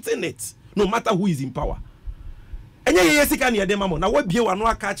fighting it. No matter who is in power. And now what be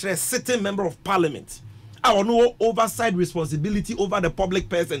one catch a sitting member of parliament? Our no oversight responsibility over the public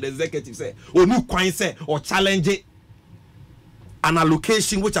purse and the executive say, or no coin say, or challenge it. An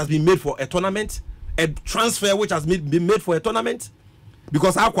allocation which has been made for a tournament, a transfer which has been made for a tournament,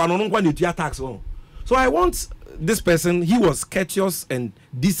 because I can't want to tax on. So I want this person, he was courteous and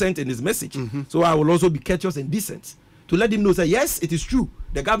decent in his message. So I will also be courteous and decent to let him know that yes, it is true.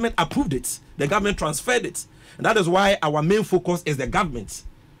 The government approved it. The government transferred it. And that is why our main focus is the government.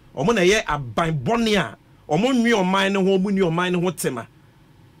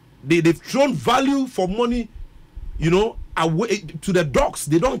 They've thrown value for money, you know, away to the dogs.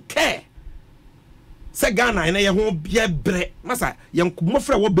 They don't care. Say Ghana and I won't be a bre. Masa, young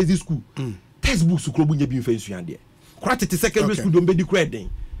mofra what basic school. Textbooks to club be there. Quality secondary school don't be the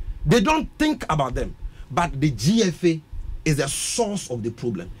They don't think about them. But the GFA is the source of the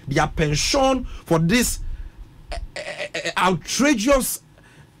problem. Their pension for this outrageous,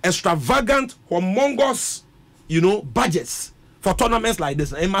 extravagant, humongous, you know, budgets for tournaments like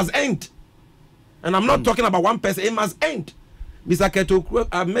this. It must end. And I'm not talking about one person. It must end. Mr. Keto,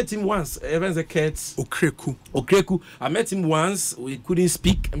 I met him once. Okreku. I met him once. We couldn't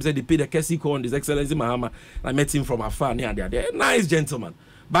speak. I said they paid a Kessie call on His Excellency Mahama. I met him from afar near there. Nice gentleman.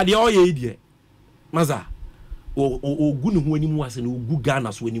 But the all idiot. Maza.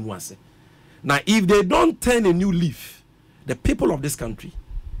 Now, if they don't turn a new leaf, the people of this country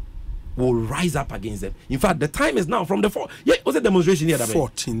will rise up against them. In fact, the time is now from the was a demonstration here.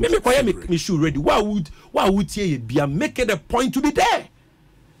 14. Me sure ready. Why would you be make it a point to be there?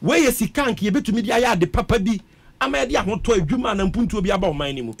 Where is he can't be to me the papa be amedi ahoto adwuma na mpuntu obi aba o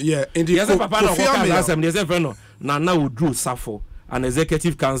man ni mu yeah indi yes papa na ko last time yes friend no na Odro Safo an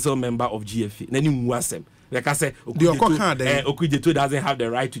executive council member of GFA na ni mu asem like I say Okujeto doesn't have the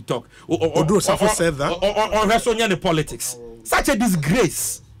right to talk Odro Safo said that or Resonia the politics such a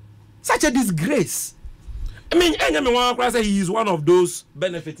disgrace I mean, he is one of those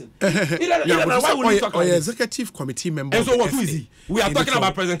benefiting. Why would you talk about executive committee member? And so what? Who is he? We are talking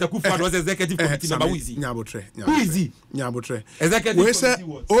about President Akufo was executive committee member. Who is he? Who is he? Executive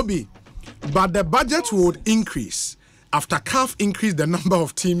committee. Obi, but the budget would increase after CAF increased the number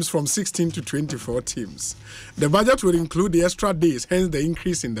of teams from 16 to 24 teams. The budget will include the extra days, hence the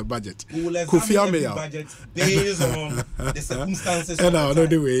increase in the budget. We will examine the budget based on the circumstances. And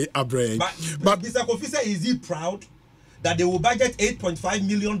another way, Abraham. But Mr. Kofi, is he proud that they will budget $8.5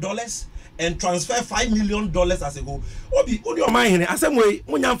 million and transfer $5 million as a whole? Obi, on your mind, as some way,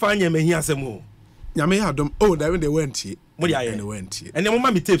 when you're finding me here, some more. Yame had them. Oh, they went here. And they went here. And then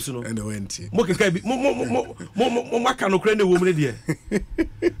mommy tapes, no. And they went here. Mo cannot woman there.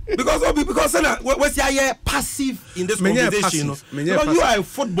 Because what's your passive in this conversation? Because you are a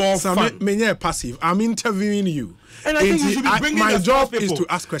football fan. Me passive. I'm interviewing you. And I think you should be bringing my the job people. Is to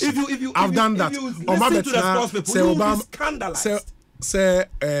ask questions. I've done that. Listen to the sports people. You will be scandalized. Say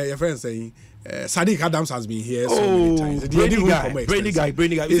your friend saying. Sadiq Adams has been here so many times. Brainy guy.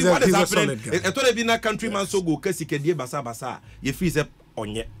 He's what is a happening? solid guy. I told you countryman so go kasi kedie basa. You feel say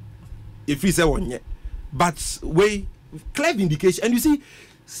onye. But we clear indication, and you see,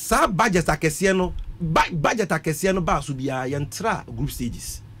 sa budget akesiano ba so bia yentra group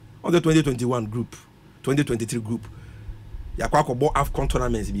stages. On the 2021 group, 2023 group. Yakwa ko AFCON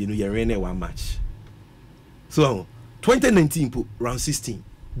tournaments bi no ye one match. So 2019 round 16.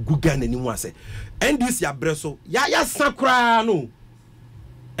 Gugan anymore say NDC abreso ya sakra no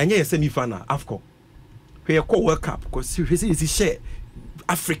enye ye semi final AFCON we call World Cup because seriously share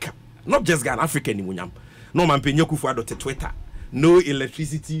Africa, not just Ghana, Africa ni munyam no man penye kufu adote Twitter, no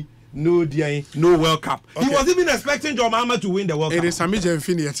electricity, no DI, no World Cup. Okay. He was even expecting John Mahama to win the World Cup. It is SAMMY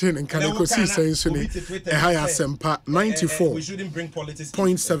GYAMFI yatin and Kaneko si saying suni higher sempa 94. We shouldn't bring politics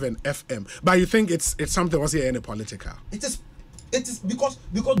 0.7 FM. But you think it's something was here any political? It is because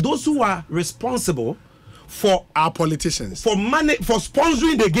those who are responsible for our politicians, for money, for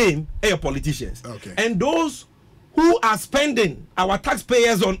sponsoring the game, are politicians. Okay. And those who are spending our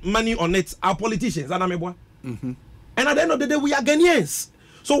taxpayers on money on it are politicians. And at the end of the day, we are Ghanaians.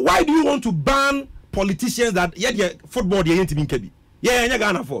 So why do you want to ban politicians that yet football they ain't even yeah,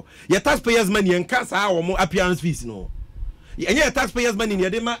 Ghana for your taxpayers' money and cancer or more appearance fees, no. And your taxpayers' money, yeah,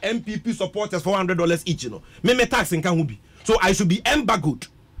 they MPP supporters $400 each, you know. Me tax in Kahubi. So I should be embargoed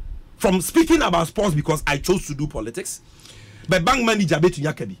from speaking about sports because I chose to do politics. But bank manager betu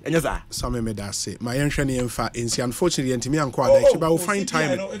nyakabi. Enyaza. Some me that say my enshani emfa insi unfortunately ntimi anko ada but we'll find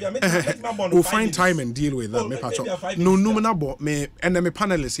time. We'll find time and deal with that. Me pacho. No numina bo me and me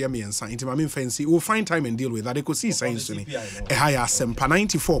panelists here me ensa inti ma fancy. We'll find time and deal with that. They could see science ni. Ehaya sempa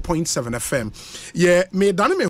 94.7 FM. Yeah, me dane me